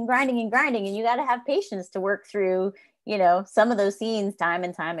grinding and grinding and grinding. And you got to have patience to work through, some of those scenes time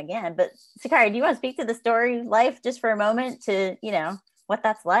and time again. But Sakari, do you want to speak to the story life just for a moment to, what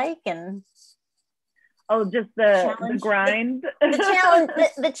that's like? And just the grind.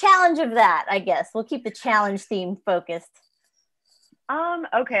 The challenge of that, I guess. We'll keep the challenge theme focused.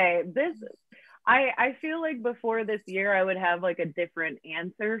 Okay, I feel like before this year I would have like a different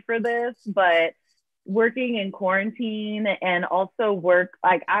answer for this, but working in quarantine and also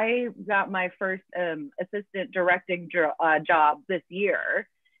like I got my first assistant directing job this year,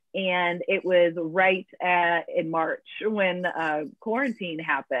 and it was right in March when quarantine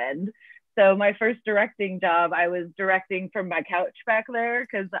happened. So my first directing job, I was directing from my couch back there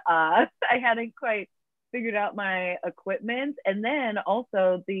because I hadn't quite figured out my equipment. And then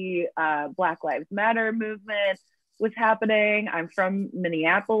also the Black Lives Matter movement was happening. I'm from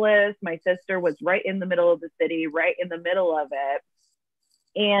Minneapolis. My sister was right in the middle of the city, right in the middle of it.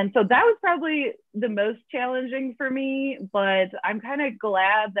 And so that was probably the most challenging for me, but I'm kind of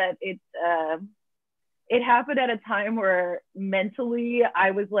glad that it happened at a time where mentally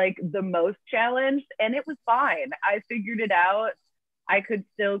I was like the most challenged, and it was fine. I figured it out. I could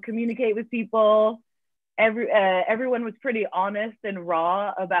still communicate with people. everyone was pretty honest and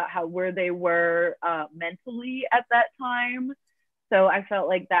raw about where they were mentally at that time. So I felt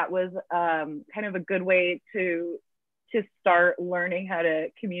like that was kind of a good way to start learning how to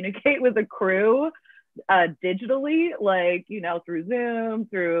communicate with a crew digitally, like, you know, through Zoom,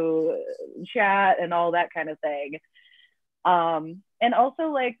 through chat and all that kind of thing. And also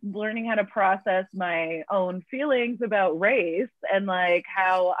like learning how to process my own feelings about race and like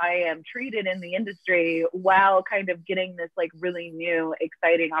how I am treated in the industry while kind of getting this like really new,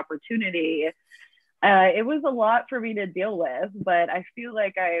 exciting opportunity. It was a lot for me to deal with, but I feel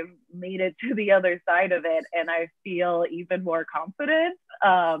like I've made it to the other side of it and I feel even more confident.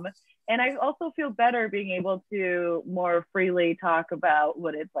 And I also feel better being able to more freely talk about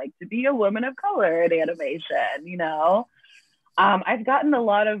what it's like to be a woman of color in animation, you know? I've gotten a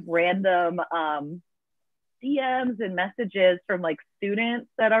lot of random DMs and messages from like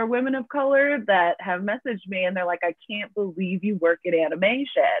students that are women of color that have messaged me and they're like, I can't believe you work in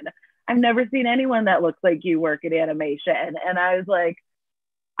animation. I've never seen anyone that looks like you work in animation. And I was like,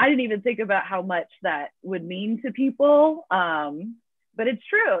 I didn't even think about how much that would mean to people. But it's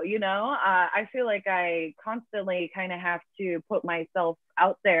true, you know, I feel like I constantly kind of have to put myself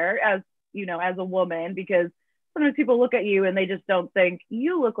out there as, you know, as a woman, because sometimes people look at you and they just don't think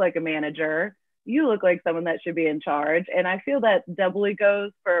you look like a manager. You look like someone that should be in charge. And I feel that doubly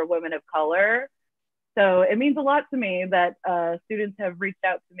goes for women of color. So it means a lot to me that students have reached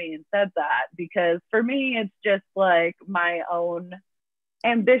out to me and said that, because for me, it's just like my own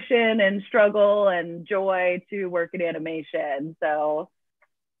ambition and struggle and joy to work in animation. So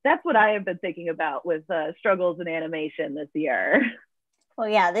that's what I have been thinking about with struggles in animation this year. Well,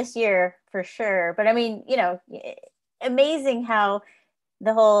 yeah, this year for sure. But I mean, you know, amazing how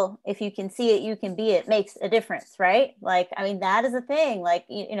the whole, if you can see it, you can be it, makes a difference, right? Like, I mean, that is a thing. Like,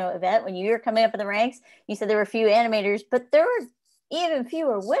 you know, Yvette, when you were coming up in the ranks, you said there were few animators, but there were even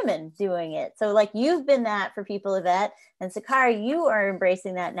fewer women doing it. So like, you've been that for people, Yvette, and Sakari, you are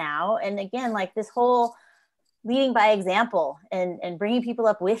embracing that now. And again, like this whole leading by example and bringing people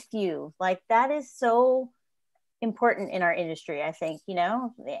up with you, like that is so important in our industry. I think, you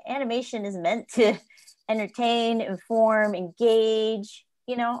know, the animation is meant to entertain, inform, engage,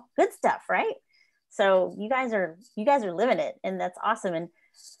 you know, good stuff, right? So you guys are living it, and that's awesome. And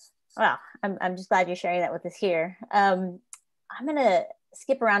wow, I'm just glad you're sharing that with us here. I'm gonna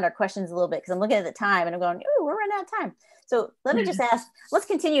skip around our questions a little bit because I'm looking at the time and I'm going, oh, we're running out of time. So let me just ask, let's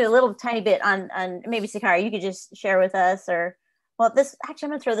continue a little tiny bit on maybe Sakari, you could just share with us, or, well, this, actually,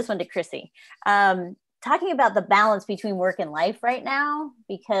 I'm gonna throw this one to Chrissy. Talking about the balance between work and life right now,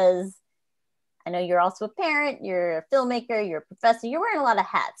 because I know you're also a parent, you're a filmmaker, you're a professor, you're wearing a lot of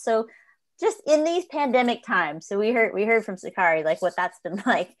hats. So just in these pandemic times, so we heard from Sakari, like what that's been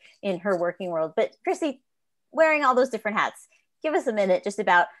like in her working world. But Chrissy, wearing all those different hats, give us a minute just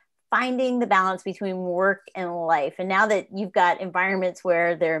about finding the balance between work and life. And now that you've got environments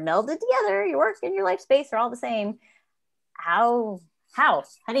where they're melded together, your work and your life space are all the same, how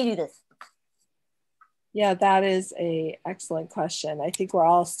do you do this? Yeah, that is an excellent question. I think we're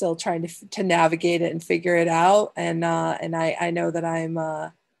all still trying to navigate it and figure it out. And I know that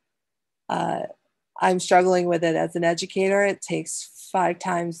I'm struggling with it as an educator. It takes 5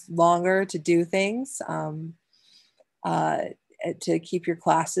 times longer to do things, to keep your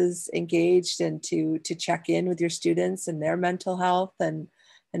classes engaged and to check in with your students and their mental health and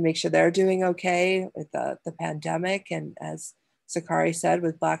make sure they're doing okay with the pandemic. And as Sakari said,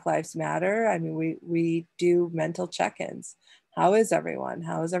 with Black Lives Matter, I mean, we do mental check-ins. How is everyone?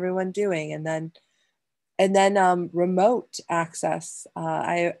 How is everyone doing? And then remote access.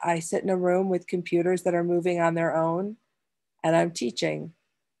 I sit in a room with computers that are moving on their own, and I'm teaching,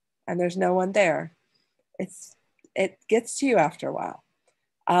 and there's no one there. It gets to you after a while,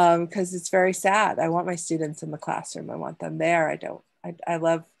 because it's very sad. I want my students in the classroom. I want them there. I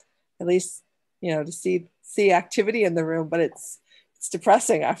love, at least, you know, to see activity in the room, but it's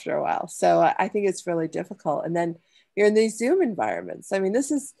depressing after a while. So I think it's really difficult. And then you're in these Zoom environments. I mean,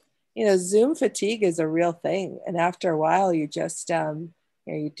 this is, you know, Zoom fatigue is a real thing. And after a while, you just, you know,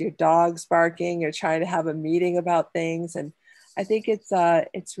 you do dogs barking, you're trying to have a meeting about things. And I think it's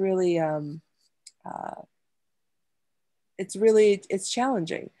really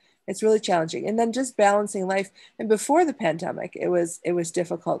challenging. It's really challenging. And then just balancing life. And before the pandemic, it was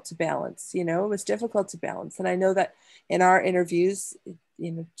difficult to balance, you know, it was difficult to balance. And I know that in our interviews,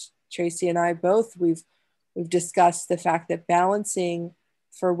 you know, Tracey and I both, we've discussed the fact that balancing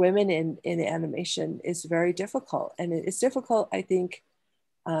for women in animation is very difficult. And it's difficult, I think,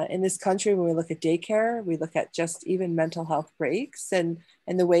 in this country, when we look at daycare, we look at just even mental health breaks and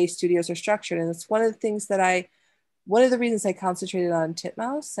the way studios are structured. And it's one of the things that one of the reasons I concentrated on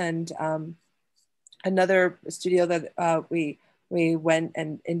Titmouse, and another studio that we went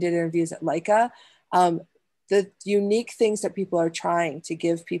and did interviews at Leica. The unique things that people are trying to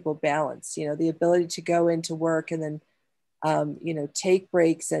give people balance, the ability to go into work and then, take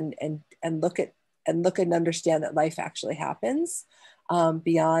breaks and look at and understand that life actually happens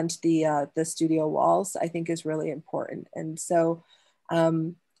beyond the studio walls, I think is really important. And so,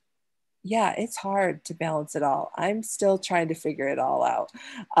 yeah, it's hard to balance it all. I'm still trying to figure it all out.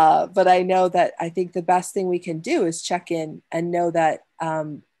 But I know that I think the best thing we can do is check in and know that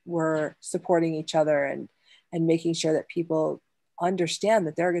we're supporting each other and making sure that people understand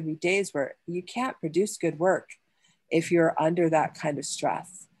that there are going to be days where you can't produce good work if you're under that kind of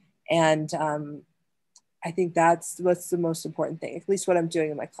stress. And I think that's what's the most important thing, at least what I'm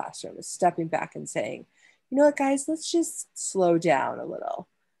doing in my classroom, is stepping back and saying, you know what, guys, let's just slow down a little.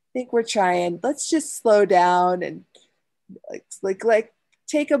 I think we're trying, let's just slow down and like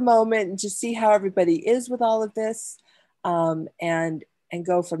take a moment and just see how everybody is with all of this, and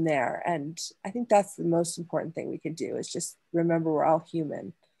go from there. And I think that's the most important thing we can do, is just remember we're all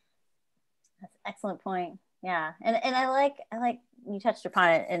human. That's an excellent point. Yeah. And I like you touched upon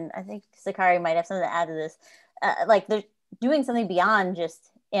it, and I think Sakari might have something to add to this. Like, they're doing something beyond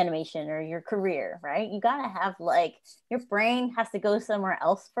just animation or your career, right? You got to have, like, your brain has to go somewhere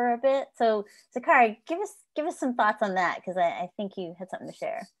else for a bit. So Sakari, give us some thoughts on that, because I think you had something to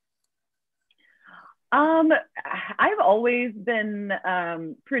share. I've always been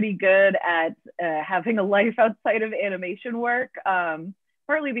pretty good at having a life outside of animation work,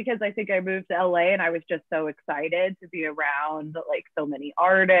 partly because I think I moved to LA and I was just so excited to be around like so many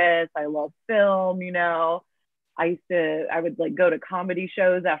artists. I love film, I would like go to comedy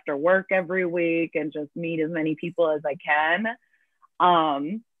shows after work every week and just meet as many people as I can.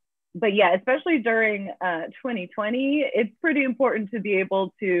 But yeah, especially during 2020, it's pretty important to be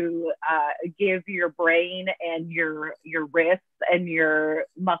able to give your brain and your wrists and your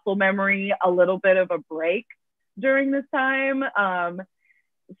muscle memory a little bit of a break during this time.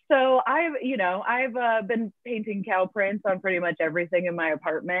 So I've been painting cow prints on pretty much everything in my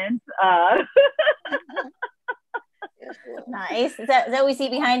apartment. Nice. Is that what we see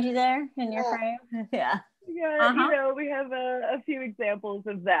behind you there in your frame? Yeah. Yeah, we have a few examples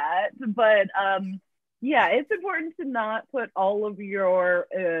of that, but yeah, it's important to not put all of your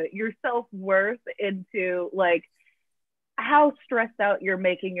self-worth into like how stressed out you're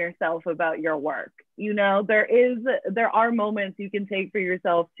making yourself about your work. There are moments you can take for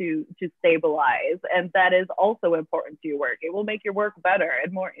yourself to stabilize, and that is also important to your work. It will make your work better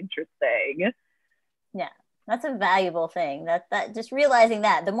and more interesting. Yeah. That's a valuable thing. That just realizing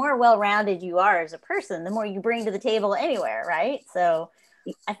that the more well-rounded you are as a person, the more you bring to the table anywhere, right? So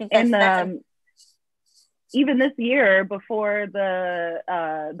I think that's even this year before the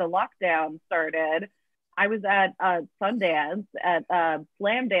lockdown started, I was at Sundance at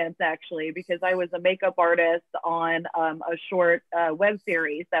Slam Dance actually, because I was a makeup artist on a short web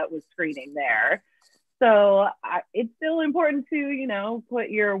series that was screening there. So it's still important to, put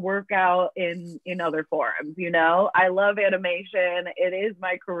your work out in other forums, I love animation. It is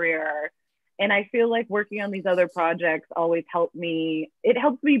my career. And I feel like working on these other projects always helps me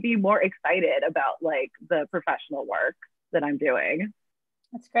be more excited about like the professional work that I'm doing.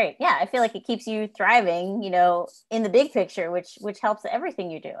 That's great. Yeah, I feel like it keeps you thriving, in the big picture, which helps everything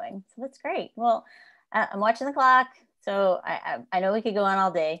you're doing. So that's great. Well, I'm watching the clock, so I know we could go on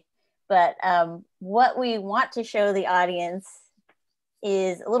all day. But what we want to show the audience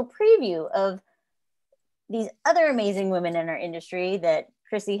is a little preview of these other amazing women in our industry that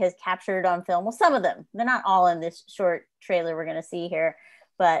Chrissy has captured on film. Well, some of them. They're not all in this short trailer we're going to see here,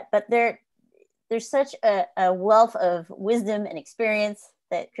 but there's such a wealth of wisdom and experience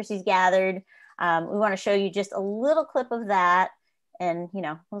that Chrissy's gathered. We want to show you just a little clip of that. And,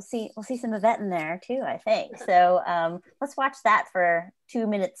 we'll see some Yvette in there too, I think. So let's watch that for 2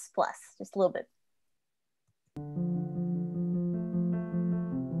 minutes plus, just a little bit.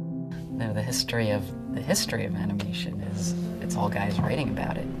 No, the history of animation is, it's all guys writing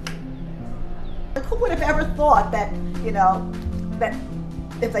about it. Who would have ever thought that, that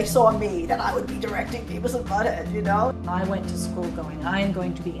if they saw me, that I would be directing Beavis and Butthead, I went to school going, I am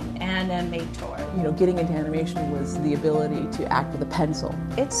going to be an animator. Getting into animation was the ability to act with a pencil.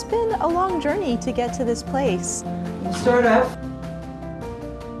 It's been a long journey to get to this place. You start out.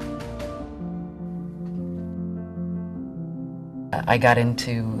 I got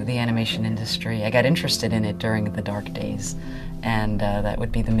into the animation industry. I got interested in it during the dark days, and that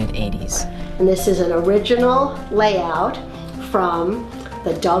would be the mid-'80s. And this is an original layout from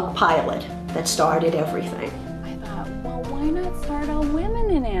the Doug pilot that started everything. I thought, well, why not start a women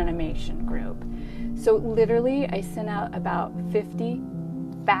in animation group? So literally, I sent out about 50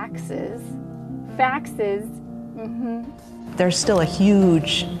 faxes. There's still a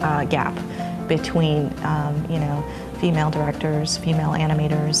huge gap between, female directors, female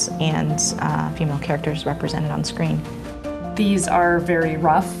animators, and female characters represented on screen. These are very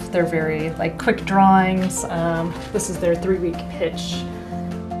rough. They're very quick drawings. This is their 3-week pitch.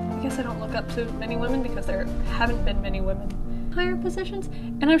 I guess I don't look up to many women because there haven't been many women in higher positions.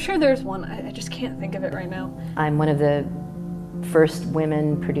 And I'm sure there's one. I just can't think of it right now. I'm one of the first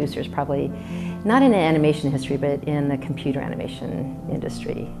women producers, probably not in animation history, but in the computer animation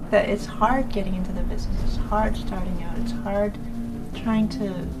industry. It's hard getting into the business. It's hard starting out. It's hard trying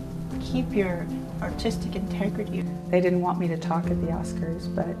to keep your artistic integrity. They didn't want me to talk at the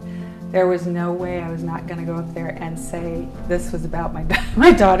Oscars, but there was no way I was not going to go up there and say this was about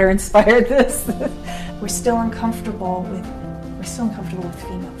my daughter inspired this. We're still uncomfortable with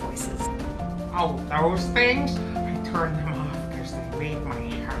female voices. Oh, those things? I turned them off because they made my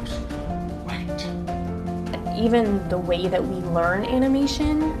house wet. Even the way that we learn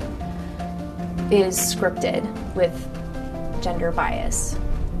animation is scripted with gender bias.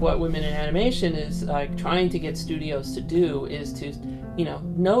 What Women in Animation is trying to get studios to do is to,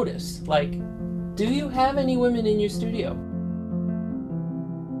 notice, do you have any women in your studio?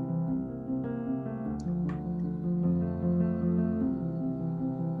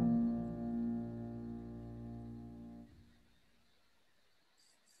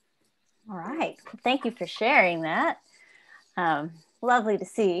 All right, thank you for sharing that. Lovely to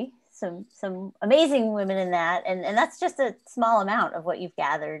see some amazing women in that, and that's just a small amount of what you've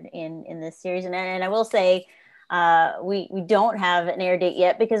gathered in this series. And I will say, we don't have an air date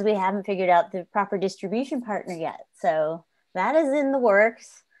yet because we haven't figured out the proper distribution partner yet. So that is in the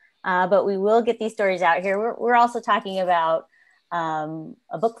works, but we will get these stories out here. We're also talking about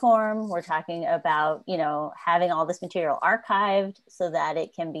a book form. We're talking about, having all this material archived so that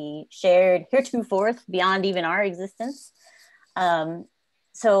it can be shared heretofore beyond even our existence.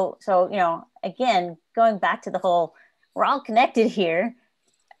 So, again, going back to the whole, we're all connected here.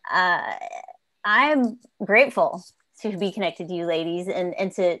 I'm grateful to be connected to you ladies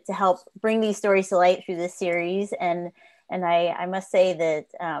and to help bring these stories to light through this series. And I must say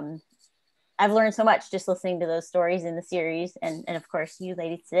that I've learned so much just listening to those stories in the series. And of course, you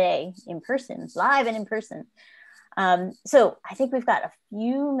ladies today in person, live and in person. So I think we've got a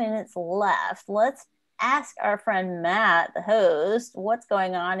few minutes left. Let's ask our friend Matt, the host, what's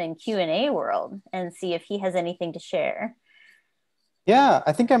going on in Q&A world and see if he has anything to share. Yeah,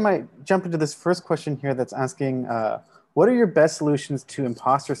 I think I might jump into this first question here that's asking, what are your best solutions to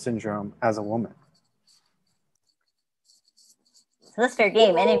imposter syndrome as a woman? So that's fair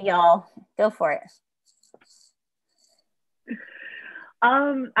game. Any of y'all, go for it.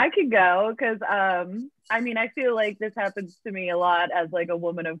 I could go because, I feel like this happens to me a lot as a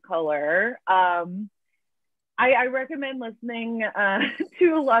woman of color. I recommend listening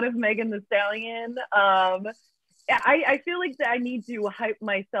to a lot of Megan Thee Stallion. I feel like that I need to hype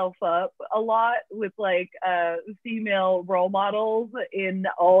myself up a lot with female role models in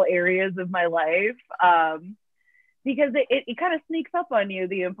all areas of my life. Because it kind of sneaks up on you,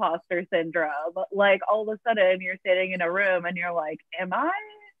 the imposter syndrome. All of a sudden you're sitting in a room and you're like, am I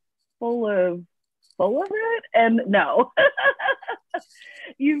full of it? And no.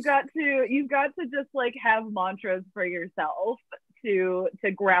 you've got to just have mantras for yourself to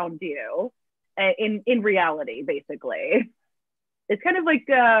ground you in reality, basically. It's kind of like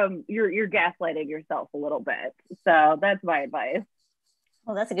you're gaslighting yourself a little bit. So that's my advice.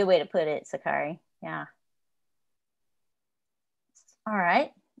 Well, that's a good way to put it, Sakari. Yeah. All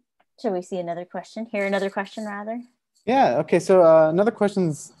right. Shall we see another question? Hear another question, rather? Yeah. Okay. So another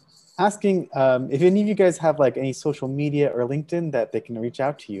question's asking if any of you guys have any social media or LinkedIn that they can reach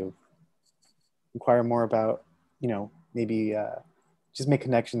out to you, inquire more about, maybe just make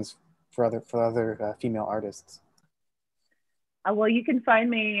connections for other female artists. Well, you can find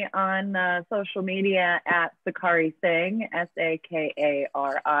me on social media at Sakari Singh,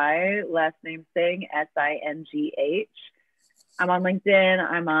 Sakari, last name Singh, Singh. I'm on LinkedIn,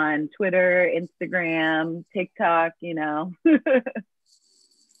 I'm on Twitter, Instagram, TikTok,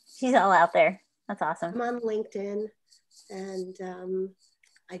 She's all out there. That's awesome. I'm on LinkedIn, and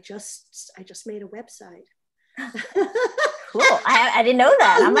I just made a website. Cool. I didn't know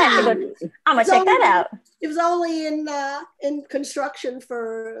that. I'm gonna check that out. in construction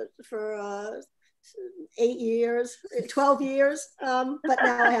for 8 years, 12 years. But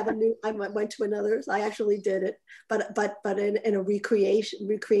now I went to another. I actually did it, but in a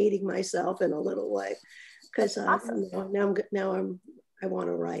recreating myself in a little way, because awesome. I want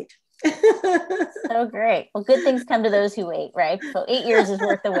to write. So great. Well, good things come to those who wait, right? So 8 years is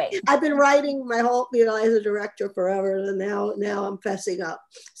worth the wait. I've been writing my whole, as a director forever, and now I'm fessing up.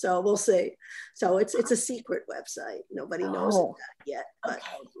 So we'll see. So it's a secret website. Nobody knows it yet, but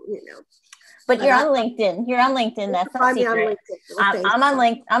But you're on LinkedIn. You're on LinkedIn. That's not secret. I'm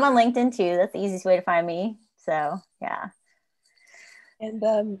on LinkedIn too. That's the easiest way to find me. So yeah.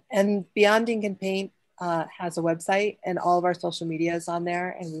 And Beyond Ink and Paint has a website, and all of our social media is on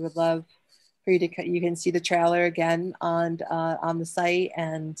there. And we would love for you to. You can see the trailer again on the site,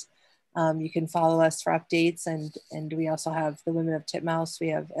 and you can follow us for updates. And we also have the Women of Titmouse. We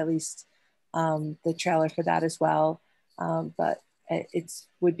have at least the trailer for that as well. But it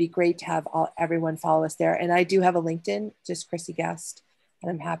would be great to have everyone follow us there. And I do have a LinkedIn, just Chrissy Guest,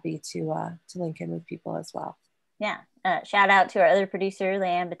 and I'm happy to link in with people as well. Yeah. Shout out to our other producer,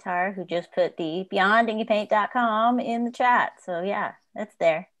 Leanne Bitar, who just put the beyondinkypaint.com in the chat. So yeah, that's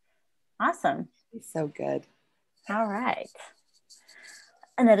there. Awesome. He's so good. All right.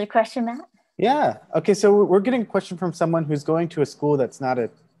 Another question, Matt? Yeah. Okay. So we're getting a question from someone who's going to a school that's not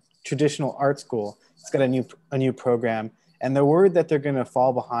a traditional art school. It's got a new program, and they're worried that they're going to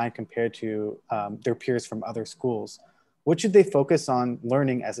fall behind compared to their peers from other schools. What should they focus on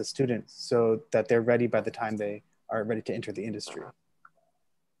learning as a student so that they're ready by the time they are ready to enter the industry?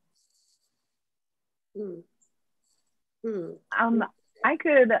 I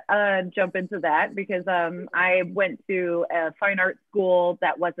could jump into that because I went to a fine art school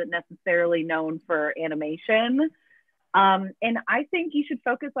that wasn't necessarily known for animation. And I think you should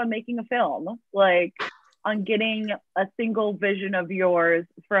focus on making a film, like on getting a single vision of yours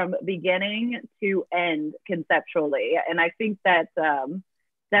from beginning to end conceptually. And I think that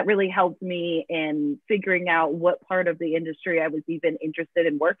that really helped me in figuring out what part of the industry I was even interested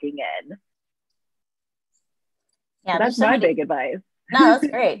in working in. Yeah, so that's my big advice. No, that's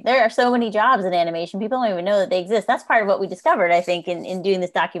great. There are so many jobs in animation. People don't even know that they exist. That's part of what we discovered, I think, in doing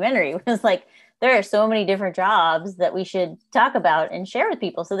this documentary. It was like, there are so many different jobs that we should talk about and share with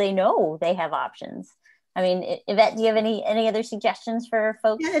people so they know they have options. I mean, Yvette, do you have any other suggestions for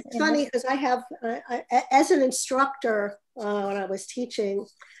folks? Yeah, it's funny because I have, as an instructor, when I was teaching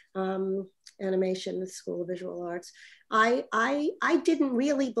animation at the School of Visual Arts, I didn't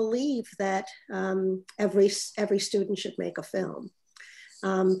really believe that every student should make a film.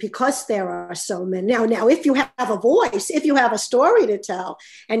 Because there are so many. Now, if you have a voice, if you have a story to tell,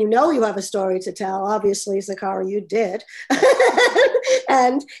 and you have a story to tell, obviously, Sakari, you did.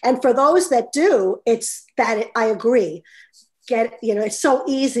 and for those that do, I agree. It's so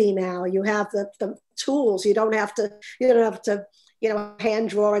easy now. You have the tools. You don't have to hand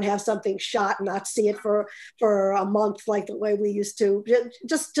draw and have something shot and not see it for a month like the way we used to.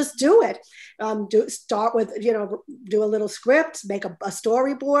 Just do it. Start with, do a little script, make a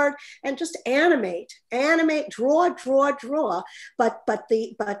storyboard, and just animate, draw. But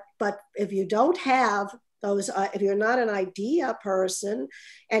if you don't have those, if you're not an idea person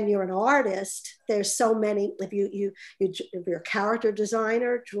and you're an artist, there's so many. If you're a character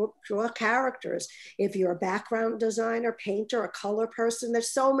designer, draw characters. If you're a background designer, painter, a color person,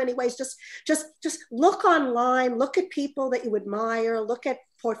 there's so many ways. Just look online, look at people that you admire, look at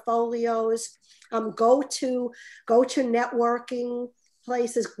portfolios, go to networking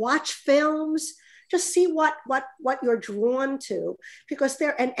places, watch films. Just see what you're drawn to, because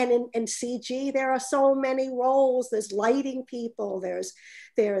in CG there are so many roles. There's lighting people, there's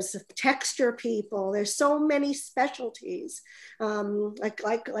texture people, there's so many specialties.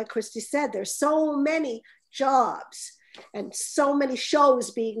 Like Christy said, there's so many jobs and so many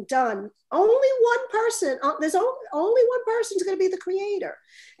shows being done. Only one person, only one person's going to be the creator,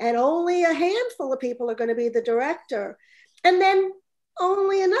 and only a handful of people are going to be the director, and then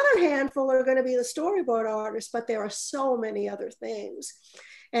only another handful are going to be the storyboard artists. But there are so many other things,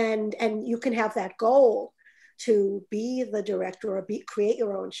 and you can have that goal to be the director or create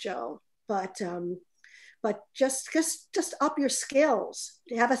your own show. But just up your skills.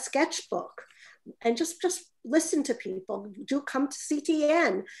 Have a sketchbook, and just listen to people. Do come to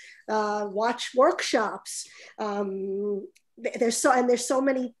CTN, watch workshops. There's so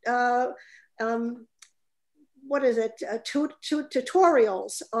many what is it,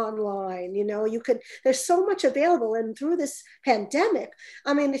 tutorials online. You know, there's so much available. And through this pandemic,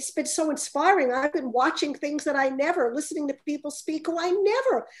 I mean, it's been so inspiring. I've been watching things that listening to people speak who I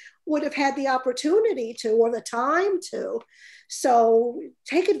never would have had the opportunity to or the time to. So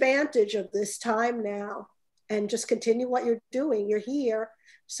take advantage of this time now and just continue what you're doing. You're here,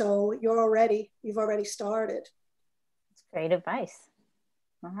 so you've already started. That's great advice.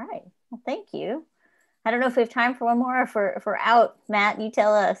 All right, well, thank you. I don't know if we have time for one more, or if we're out. Matt, you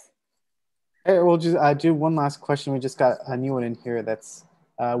tell us. Hey, we'll just do one last question. We just got a new one in here. That's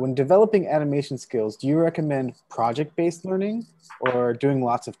when developing animation skills, do you recommend project-based learning or doing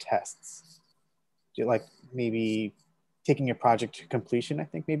lots of tests? Do you like maybe taking a project to completion, I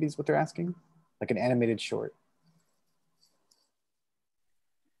think maybe is what they're asking, like an animated short?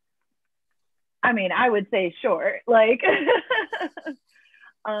 I mean, I would say short, like,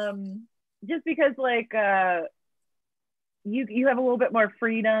 just because like you have a little bit more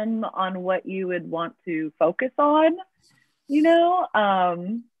freedom on what you would want to focus on, you know,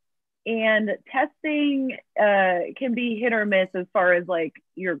 and testing can be hit or miss as far as like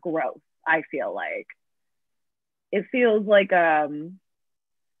your growth. I feel like it feels like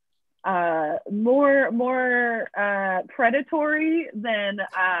more predatory than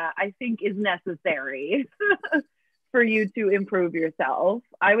I think is necessary for you to improve yourself.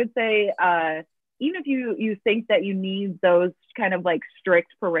 I would say even if you think that you need those kind of like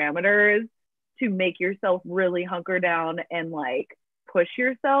strict parameters to make yourself really hunker down and like push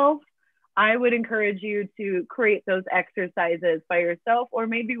yourself, I would encourage you to create those exercises by yourself or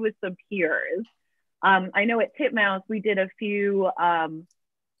maybe with some peers. I know at Titmouse we did a few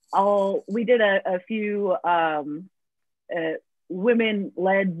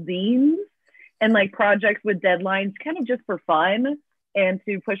women-led zines and like projects with deadlines, kind of just for fun and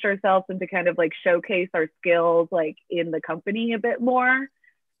to push ourselves and to kind of like showcase our skills like in the company a bit more.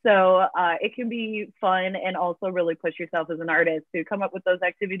 So it can be fun and also really push yourself as an artist to come up with those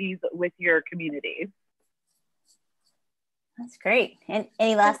activities with your community. That's great. And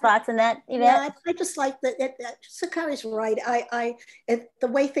any last thoughts on that, Yvette? Yeah, I just like that. Sakari's right. The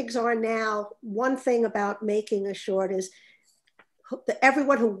way things are now, one thing about making a short is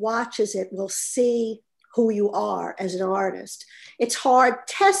everyone who watches it will see who you are as an artist. It's hard.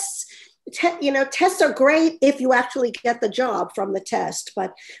 Tests are great if you actually get the job from the test,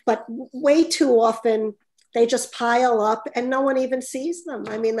 but way too often they just pile up and no one even sees them.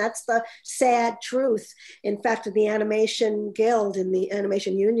 I mean, that's the sad truth. In fact, in the Animation Guild, in the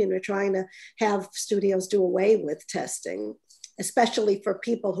Animation Union, we're trying to have studios do away with testing, especially for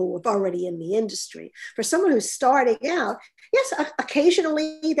people who are already in the industry. For someone who's starting out, yes,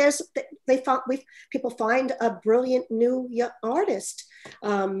 occasionally people find a brilliant new artist,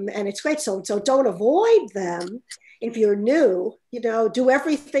 and it's great. So don't avoid them if you're new. Do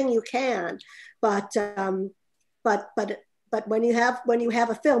everything you can. But when you have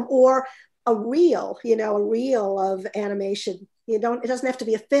a film or a reel, a reel of animation, it doesn't have to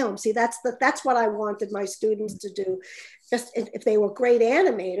be a film. See, that's what I wanted my students to do. Just if they were great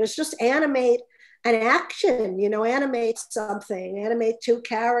animators, just animate an action, animate something, animate two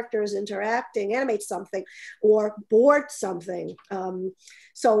characters interacting, animate something, or board something.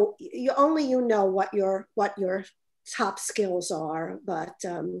 So you know what your top skills are, but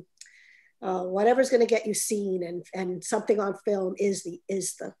whatever's going to get you seen and something on film is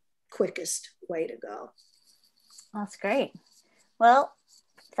the quickest way to go. That's great. Well,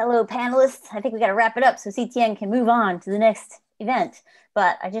 fellow panelists, I think we got to wrap it up so CTN can move on to the next event.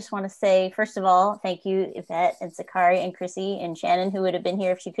 But I just want to say, first of all, thank you, Yvette and Sakari and Chrissy and Shannon, who would have been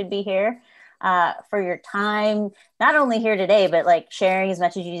here if she could be here, for your time, not only here today, but like sharing as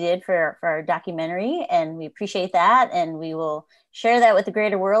much as you did for our documentary. And we appreciate that. And we will share that with the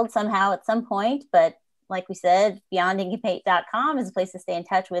greater world somehow at some point. But like we said, beyondincubate.com is a place to stay in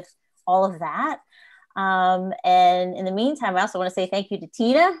touch with all of that. And in the meantime, I also want to say thank you to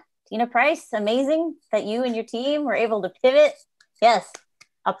Tina Price. Amazing that you and your team were able to pivot. Yes,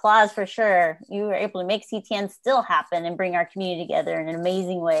 applause for sure. You were able to make CTN still happen and bring our community together in an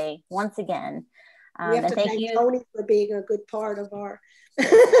amazing way once again. We have to thank Tony for being a good part of our.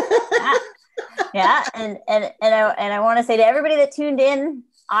 Yeah, and I want to say to everybody that tuned in,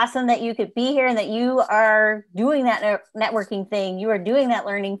 awesome that you could be here and that you are doing that networking thing. You are doing that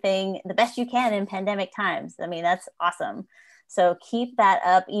learning thing the best you can in pandemic times. I mean, that's awesome. So keep that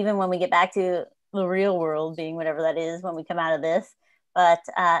up, even when we get back to the real world being whatever that is when we come out of this. But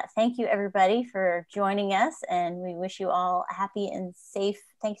thank you, everybody, for joining us. And we wish you all a happy and safe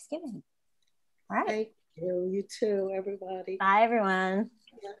Thanksgiving. All right. Thank you. You too, everybody. Bye, everyone.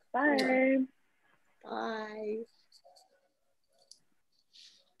 Yeah. Bye. Bye.